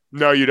 Jack.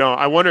 No, you don't.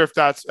 I wonder if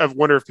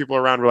people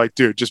around were like,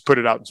 dude, just put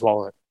it out and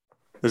swallow it.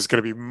 This is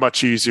going to be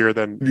much easier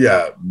than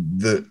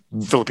the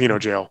Filipino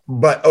jail.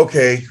 But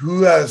okay,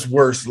 who has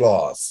worse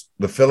laws?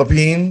 The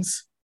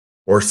Philippines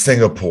or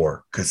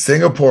Singapore? Because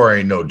Singapore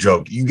ain't no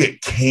joke. You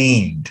get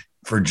caned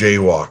for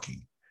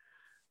jaywalking.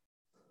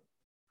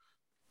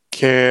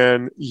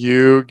 Can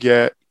you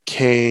get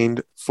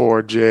caned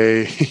for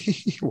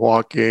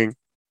jaywalking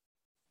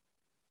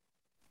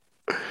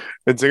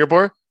in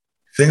Singapore?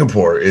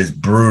 Singapore is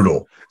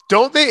brutal.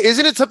 Don't they?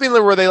 Isn't it something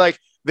where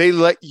they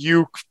let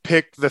you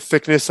pick the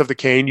thickness of the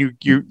cane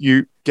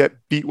you get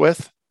beat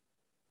with?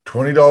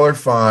 $20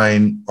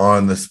 fine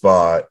on the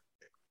spot.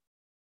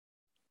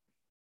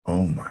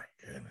 Oh my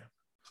goodness.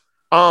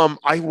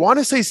 I want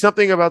to say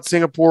something about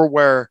Singapore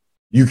where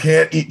you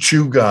can't eat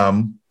chew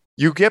gum.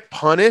 You get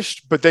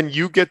punished, but then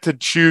you get to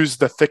choose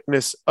the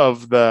thickness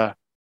of the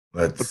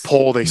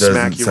pole they smack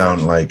you with. Doesn't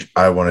sound like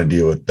I want to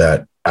deal with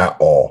that at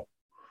all.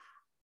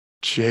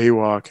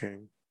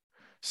 Jaywalking.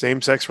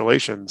 Same-sex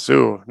relations.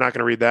 Ooh, not going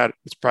to read that.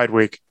 It's Pride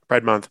Week,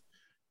 Pride Month.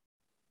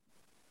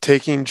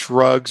 Taking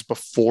drugs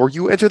before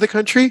you enter the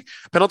country.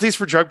 Penalties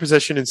for drug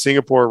possession in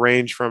Singapore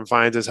range from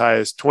fines as high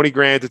as 20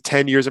 grand to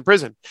 10 years in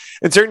prison.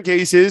 In certain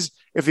cases,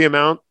 if the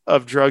amount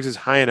of drugs is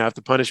high enough,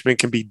 the punishment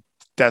can be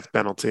death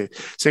penalty.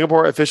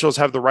 Singapore officials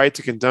have the right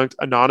to conduct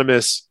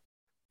anonymous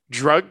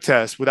drug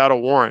tests without a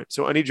warrant.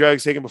 So any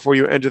drugs taken before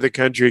you enter the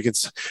country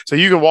so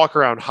you can walk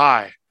around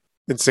high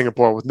in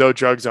Singapore with no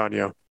drugs on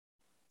you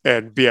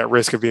and be at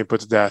risk of being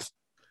put to death.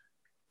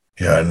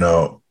 Yeah,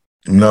 no,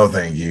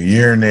 thank you.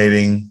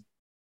 Urinating,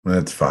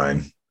 that's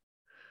fine.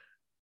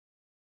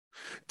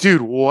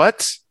 Dude,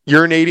 what?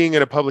 Urinating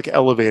in a public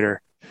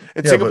elevator.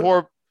 In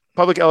Singapore,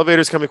 public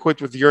elevators come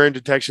equipped with urine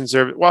detection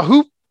service. Wow,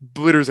 who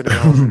blitters in an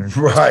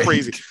elevator? Right. That's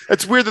crazy.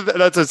 It's weird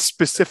that's a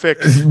specific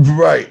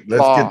right.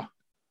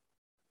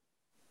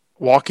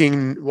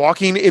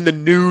 Walking in the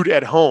nude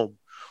at home.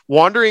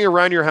 Wandering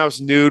around your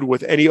house nude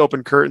with any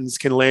open curtains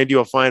can land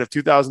you a fine of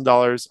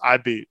 $2,000.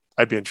 I'd be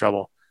in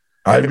trouble.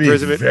 I'd be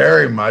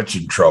very much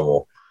in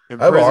trouble.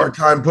 I have a hard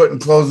time putting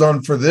clothes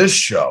on for this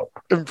show.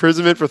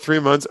 Imprisonment for 3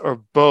 months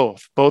or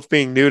both. Both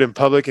being nude in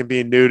public and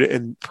being nude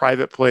in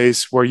private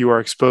place where you are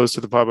exposed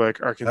to the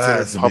public are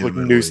considered public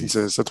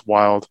nuisances. That's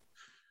wild.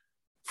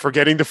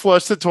 Forgetting to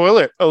flush the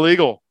toilet.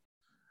 Illegal.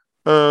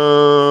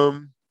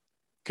 Connecting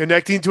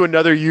to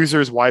another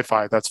user's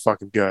Wi-Fi. That's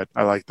fucking good.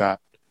 I like that.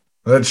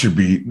 That should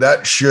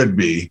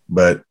be,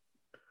 but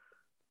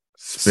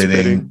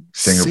spitting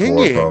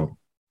Singapore.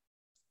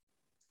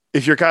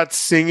 If you're caught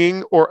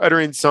singing or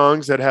uttering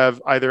songs that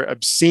have either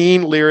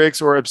obscene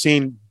lyrics or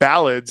obscene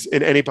ballads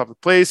in any public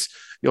place,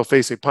 you'll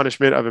face a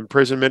punishment of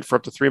imprisonment for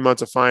up to 3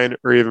 months, a fine,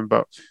 or even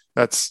both.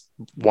 That's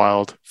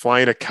wild.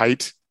 Flying a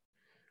kite.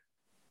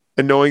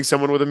 Annoying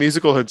someone with a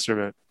musical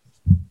instrument.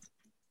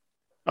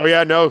 Oh,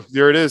 yeah, no,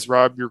 there it is,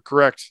 Rob. You're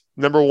correct.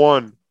 Number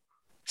 1,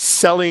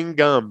 selling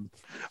gum.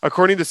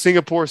 According to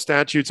Singapore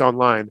statutes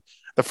online,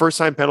 the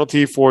first-time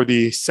penalty for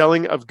the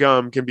selling of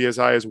gum can be as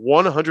high as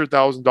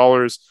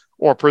 $100,000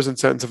 or a prison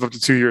sentence of up to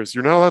 2 years.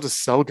 You're not allowed to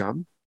sell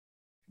gum?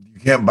 You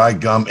can't buy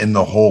gum in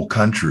the whole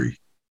country.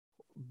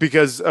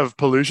 Because of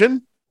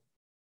pollution?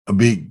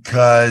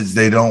 Because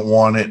they don't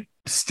want it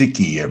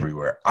sticky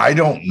everywhere. I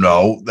don't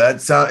know.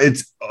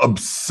 It's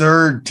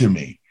absurd to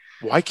me.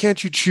 Why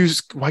can't you chew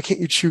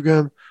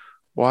gum?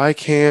 Why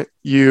can't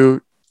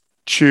you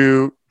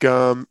chew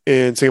gum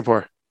in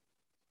Singapore?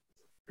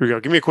 Here we go.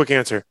 Give me a quick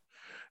answer.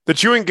 The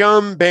chewing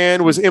gum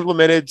ban was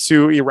implemented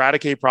to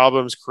eradicate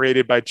problems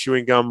created by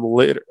chewing gum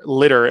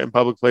litter in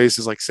public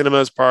places like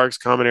cinemas, parks,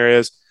 common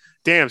areas.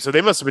 Damn, so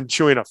they must have been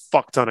chewing a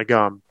fuck ton of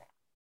gum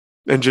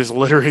and just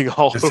littering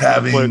all over the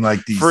place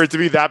like these, for it to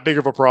be that big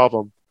of a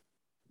problem.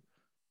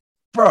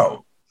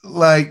 Bro,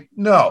 like,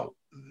 no.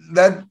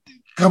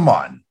 Come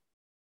on.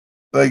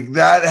 Like,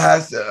 that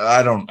has to,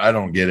 I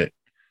don't get it.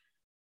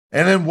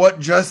 And then what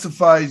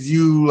justifies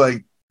you,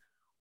 like,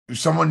 if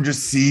someone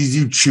just sees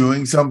you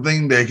chewing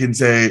something, they can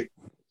say,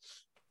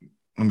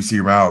 let me see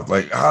your mouth.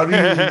 Like, how do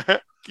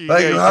you,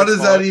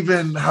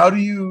 how do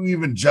you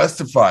even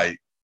justify?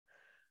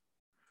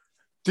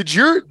 Did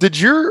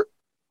your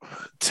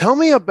tell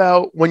me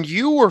about when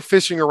you were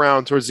fishing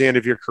around towards the end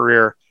of your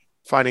career,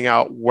 finding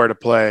out where to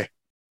play?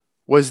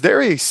 Was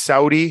there a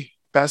Saudi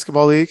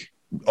basketball league?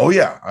 Oh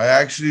yeah.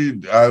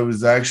 I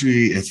was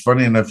actually, it's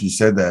funny enough you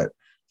said that.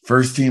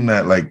 First team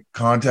that like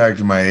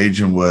contacted my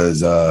agent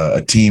was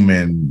a team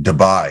in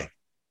Dubai.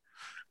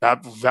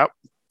 That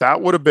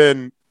would have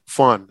been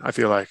fun, I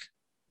feel like.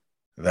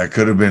 That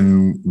could have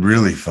been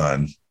really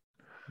fun.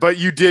 But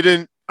you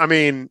didn't, I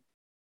mean,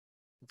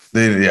 was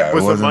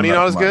the money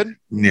not as good?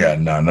 Yeah,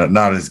 no,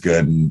 not as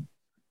good. And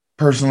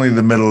personally,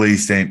 the Middle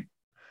East ain't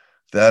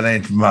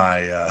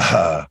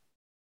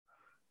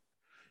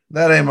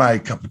my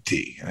cup of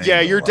tea.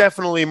 Yeah, you're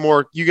definitely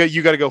more. You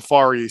got to go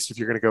far east if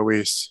you're going to go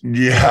east.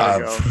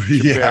 Yeah,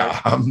 yeah.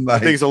 I'm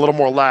like, things a little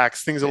more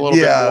lax. Things a little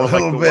bit more. A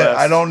little bit. West.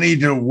 I don't need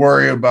to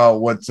worry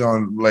about what's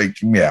on. Like,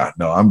 yeah,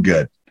 no, I'm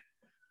good.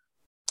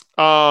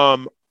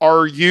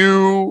 Are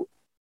you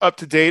up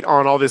to date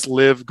on all this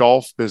live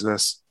golf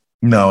business?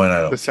 No, and I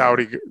don't. The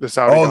Saudi.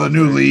 Oh, the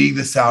new league,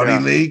 the Saudi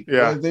league.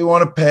 Yeah, they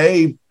want to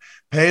pay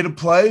to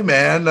play,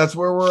 man. That's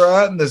where we're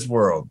at in this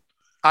world.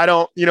 I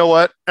don't. You know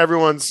what?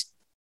 Everyone's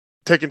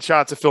taking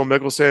shots at Phil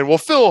Mickelson. Well,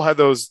 Phil had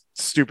those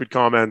stupid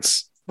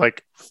comments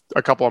like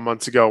a couple of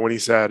months ago when he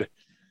said,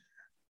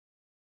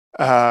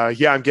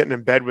 yeah, I'm getting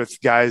in bed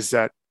with guys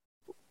that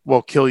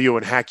will kill you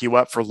and hack you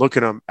up for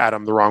looking at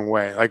them the wrong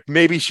way. Like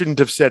maybe shouldn't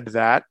have said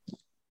that,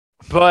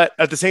 but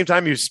at the same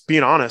time, he was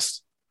being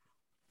honest.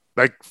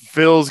 Like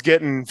Phil's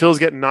getting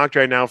knocked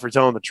right now for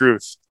telling the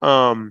truth.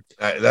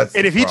 That's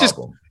and if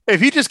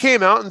he just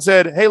came out and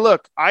said, hey,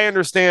 look, I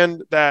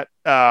understand that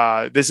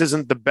this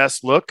isn't the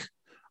best look.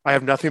 I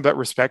have nothing but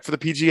respect for the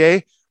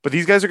PGA, but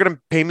these guys are going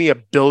to pay me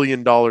 $1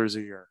 billion a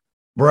year.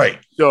 Right.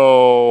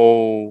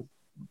 So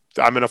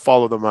I'm going to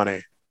follow the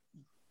money.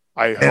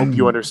 I hope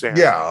you understand.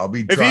 Yeah. I'll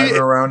be driving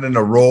around in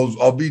a Rolls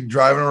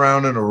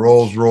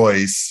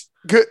Royce.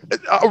 Good.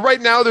 Right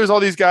now, there's all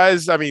these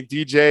guys. I mean,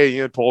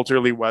 DJ, Poulter,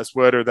 Lee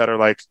Westwood, that are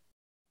like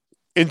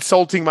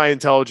insulting my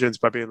intelligence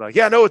by being like,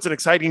 yeah, no, it's an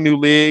exciting new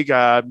league.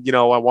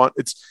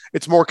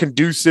 It's more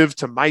conducive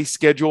to my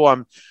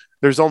schedule.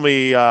 There's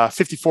only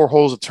 54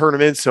 holes of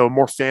tournament, so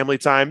more family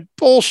time.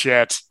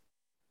 Bullshit.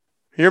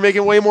 You're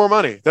making way more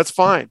money. That's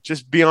fine.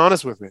 Just be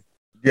honest with me.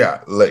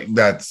 Yeah, like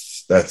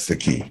that's the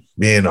key.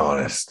 Being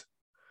honest.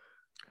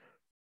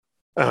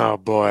 Oh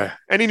boy.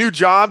 Any new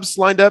jobs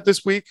lined up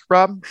this week,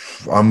 Rob?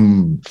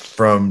 I'm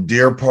from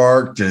Deer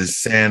Park to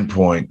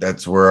Sandpoint.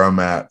 That's where I'm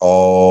at.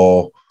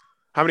 All.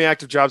 How many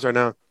active jobs right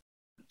now?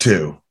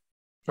 2.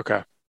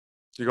 Okay.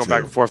 You're going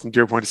back and forth from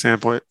Deer Point to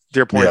Sandpoint.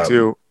 Deer Point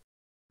to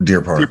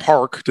Deer Park. Deer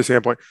Park to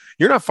Sandpoint.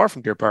 You're not far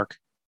from Deer Park.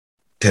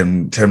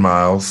 10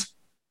 miles.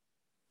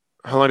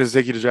 How long does it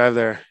take you to drive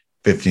there?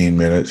 20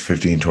 minutes.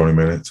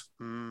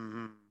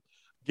 Mm-hmm.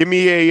 Give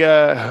me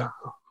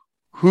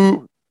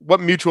what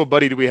mutual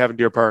buddy do we have in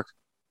Deer Park?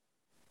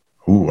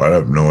 Ooh, I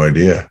have no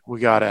idea. We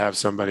got to have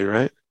somebody,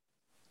 right?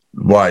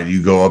 Why?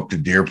 You go up to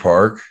Deer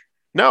Park?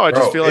 No, I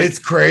just feel like it's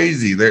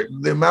crazy.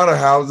 The amount of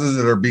houses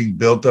that are being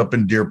built up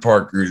in Deer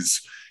Park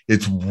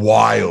it's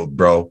wild,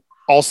 bro.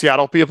 All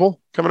Seattle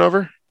people coming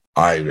over?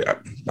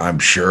 I'm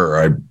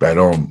sure. I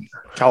don't.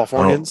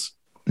 Californians?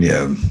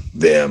 Yeah,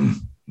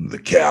 them, the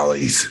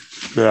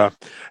Callies. Yeah.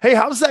 Hey,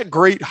 how's that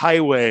Great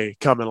Highway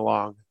coming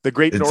along?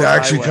 It's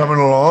actually coming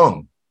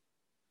along.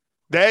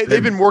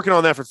 They've been working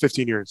on that for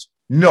 15 years.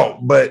 No,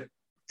 but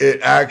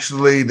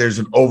there's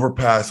an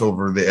overpass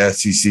over the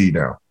SEC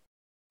now.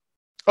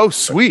 Oh,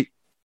 sweet.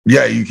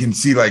 Yeah, you can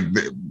see like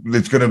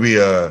it's going to be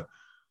a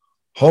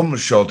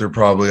homeless shelter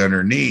probably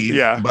underneath.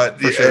 Yeah, but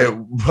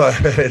sure.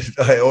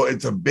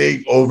 It's a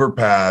big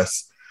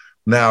overpass.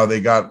 Now they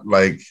got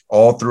like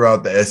all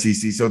throughout the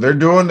SEC, so they're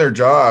doing their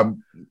job.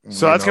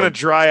 So that's going to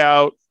dry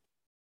out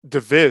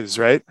DeViz,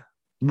 right?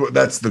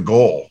 That's the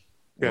goal.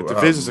 Yeah,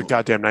 DeViz is a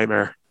goddamn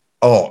nightmare.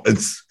 Oh,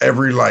 it's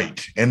every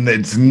light, and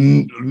it's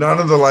none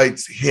of the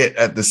lights hit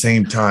at the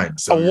same time.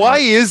 So why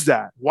is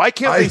that? Why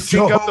can't they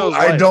sync up those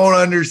lights? I don't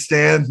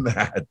understand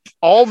that.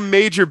 All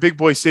major big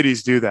boy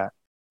cities do that.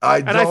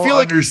 I don't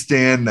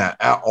understand that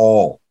at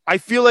all. I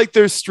feel like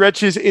there's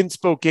stretches in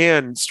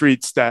Spokane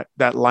streets that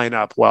line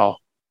up well,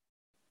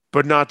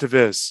 but not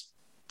DeViz.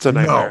 It's a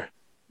nightmare.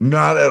 No,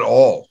 not at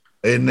all.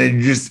 And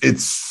then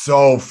it's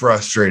so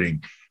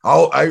frustrating.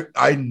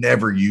 I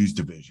never use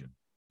Division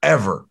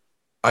ever.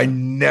 I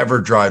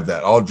never drive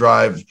that. I'll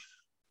drive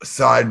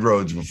side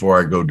roads before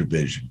I go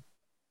Division.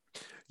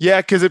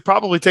 Yeah, because it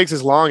probably takes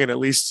as long, and at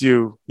least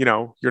you're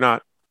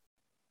not.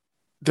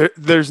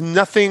 There's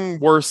nothing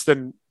worse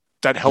than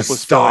that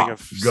helpless feeling of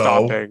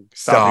stopping,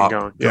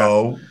 going. Yeah.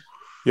 Go.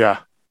 Yeah.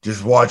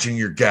 Just watching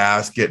your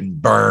gas getting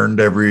burned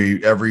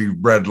every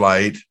red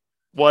light.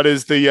 What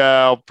is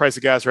the price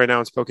of gas right now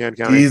in Spokane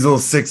County? Diesel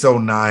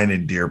 $6.09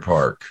 in Deer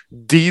Park.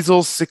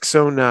 Diesel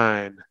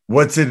 $6.09.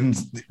 What's it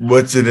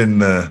in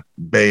the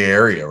Bay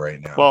Area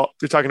right now? Well,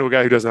 you're talking to a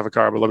guy who doesn't have a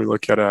car, but let me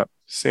look it up.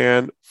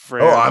 San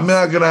Fran. Oh, I'm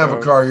not gonna have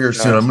a car here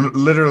soon. I'm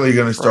literally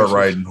gonna start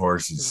riding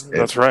horses.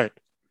 That's right.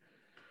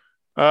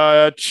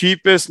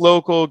 Cheapest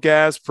local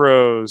gas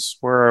pros.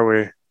 Where are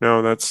we?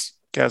 No, that's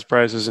gas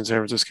prices in San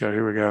Francisco.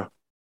 Here we go.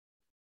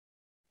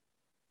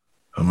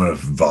 I'm gonna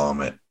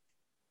vomit.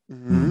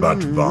 I'm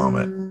about to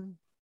vomit.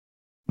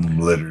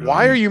 Literally.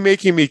 Why are you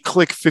making me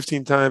click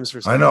 15 times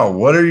for something? I know.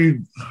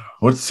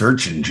 What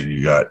search engine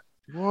you got?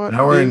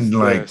 Now we're in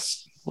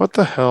this? What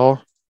the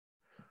hell?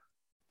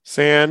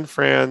 San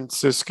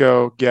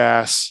Francisco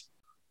gas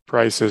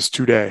prices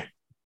today.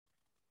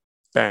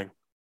 Bang.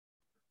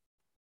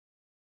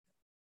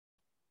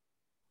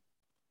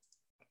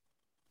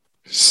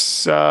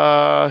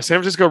 San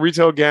Francisco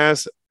retail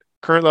gas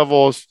current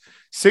level is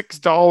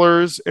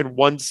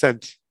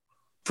 $6.01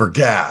 for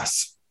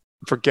gas.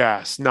 For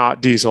gas,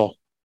 not diesel.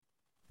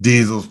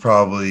 Diesel's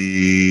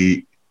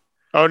probably.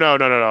 Oh no!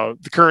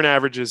 The current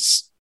average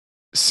is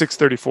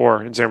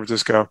 $6.34 in San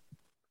Francisco.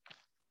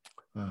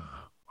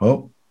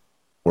 Oh,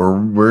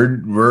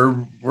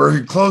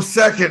 we're close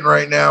second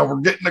right now.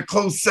 We're getting a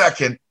close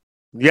second.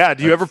 Yeah.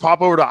 Do you ever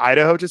pop over to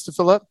Idaho just to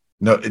fill up?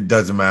 No, it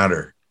doesn't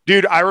matter,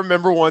 dude. I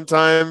remember one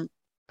time,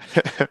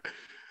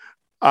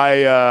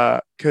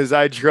 because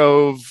I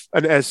drove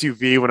an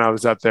SUV when I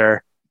was up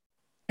there,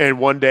 and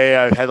one day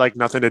I had like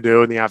nothing to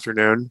do in the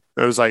afternoon.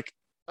 It was like,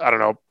 I don't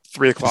know,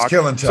 3 o'clock. Just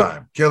killing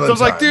time. So I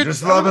was like, dude,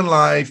 just loving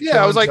life.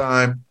 Yeah, I was like,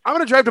 time. I'm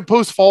gonna drive to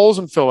Post Falls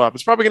and fill up.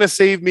 It's probably gonna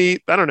save me,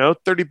 I don't know,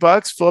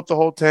 $30, fill up the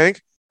whole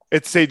tank.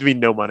 It saved me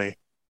no money.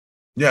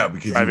 Yeah,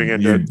 because driving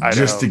into Idaho.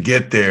 Just to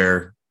get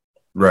there,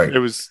 right? It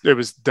was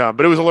dumb,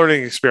 but it was a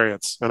learning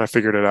experience, and I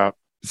figured it out.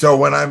 So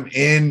when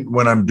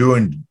I'm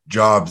doing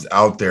jobs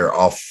out there,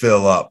 I'll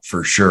fill up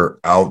for sure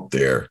out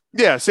there.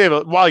 Yeah, save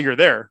it while you're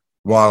there.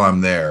 While I'm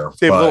there,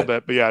 save a little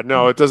bit, but yeah,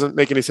 no, it doesn't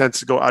make any sense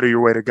to go out of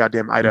your way to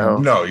goddamn Idaho.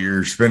 No,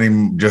 you're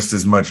spending just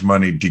as much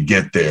money to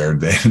get there.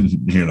 Then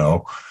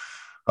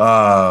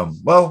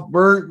well,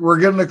 we're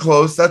getting it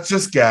close. That's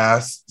just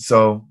gas,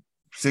 so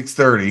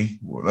 $6.30.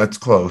 Well, that's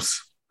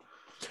close.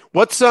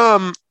 What's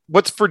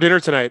for dinner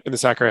tonight in the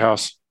Sackray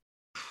house?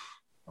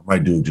 I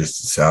might do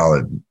just a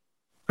salad.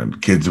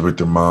 And kids are with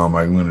their mom.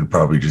 I'm going to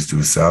probably just do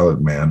a salad,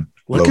 man.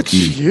 Look at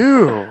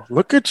you.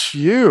 Look at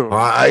you.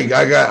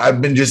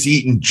 I've been just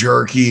eating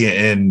jerky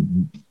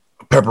and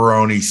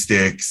pepperoni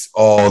sticks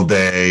all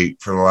day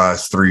for the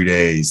last 3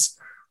 days.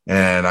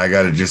 And I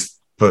got to just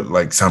put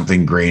like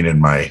something green in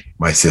my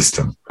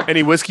system.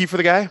 Any whiskey for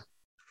the guy?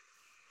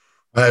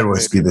 I had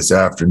whiskey this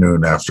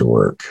afternoon after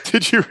work.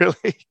 Did you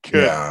really?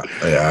 Good.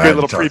 Yeah. Good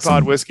little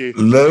pre-pod whiskey. It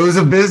was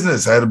a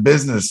business. I had a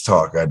business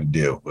talk I had to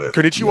deal with.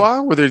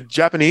 Konnichiwa? Were they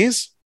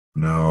Japanese?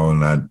 No,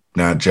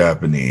 not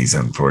Japanese,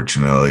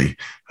 unfortunately.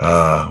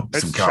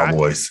 Some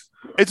cowboys.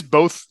 It's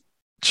both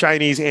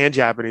Chinese and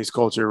Japanese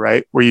culture,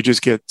 right? Where you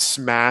just get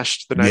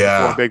smashed the night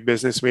before a big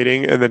business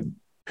meeting, and then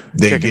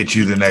they get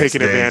you the next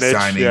day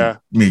signing. Yeah.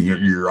 I mean,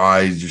 your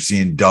eyes, you're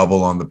seeing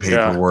double on the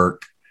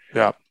paperwork.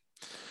 Yeah.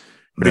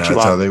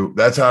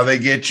 That's how they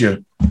get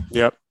you.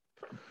 Yep.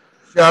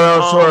 Shout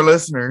out to our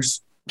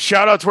listeners.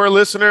 Shout out to our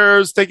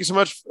listeners. Thank you so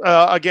much.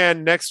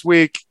 Again, next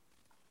week,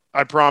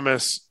 I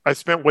promise. I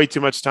spent way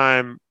too much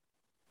time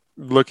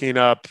looking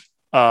up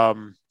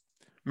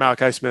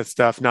Malachi Smith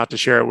stuff, not to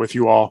share it with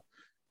you all,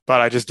 but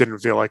I just didn't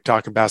feel like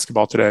talking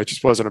basketball today. It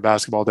just wasn't a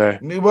basketball day.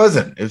 It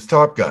wasn't. It was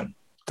Top Gun.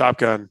 Top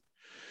Gun.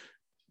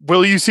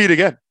 Will you see it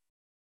again?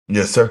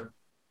 Yes, sir.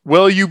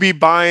 Will you be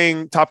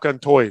buying Top Gun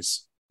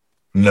toys?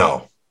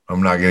 No,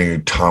 I'm not getting a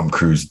Tom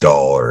Cruise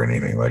doll or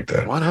anything like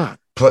that. Why not?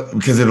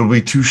 Because it'll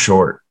be too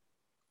short.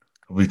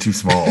 It'll be too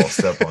small. I'll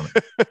step on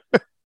it.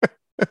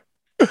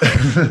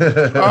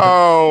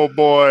 Oh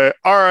boy.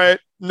 All right,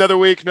 another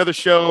week, another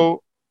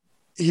show.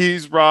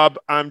 He's Rob,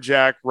 I'm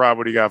Jack. Rob,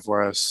 what do you got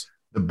for us?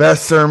 The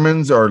best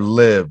sermons are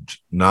lived,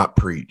 not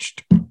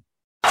preached. From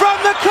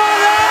the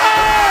corner,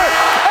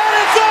 and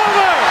it's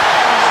over.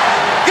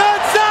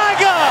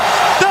 Gonzaga,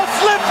 the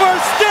slipper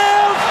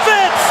still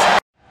fits.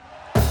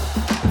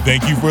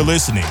 Thank you for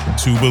listening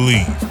to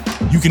Believe.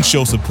 You can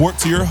show support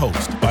to your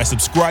host by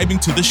subscribing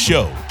to the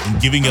show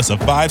and giving us a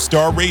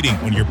 5-star rating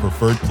on your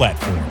preferred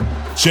platform.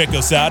 Check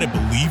us out at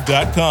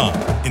Believe.com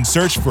and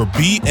search for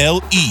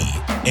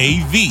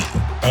BLEAV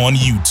on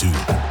YouTube.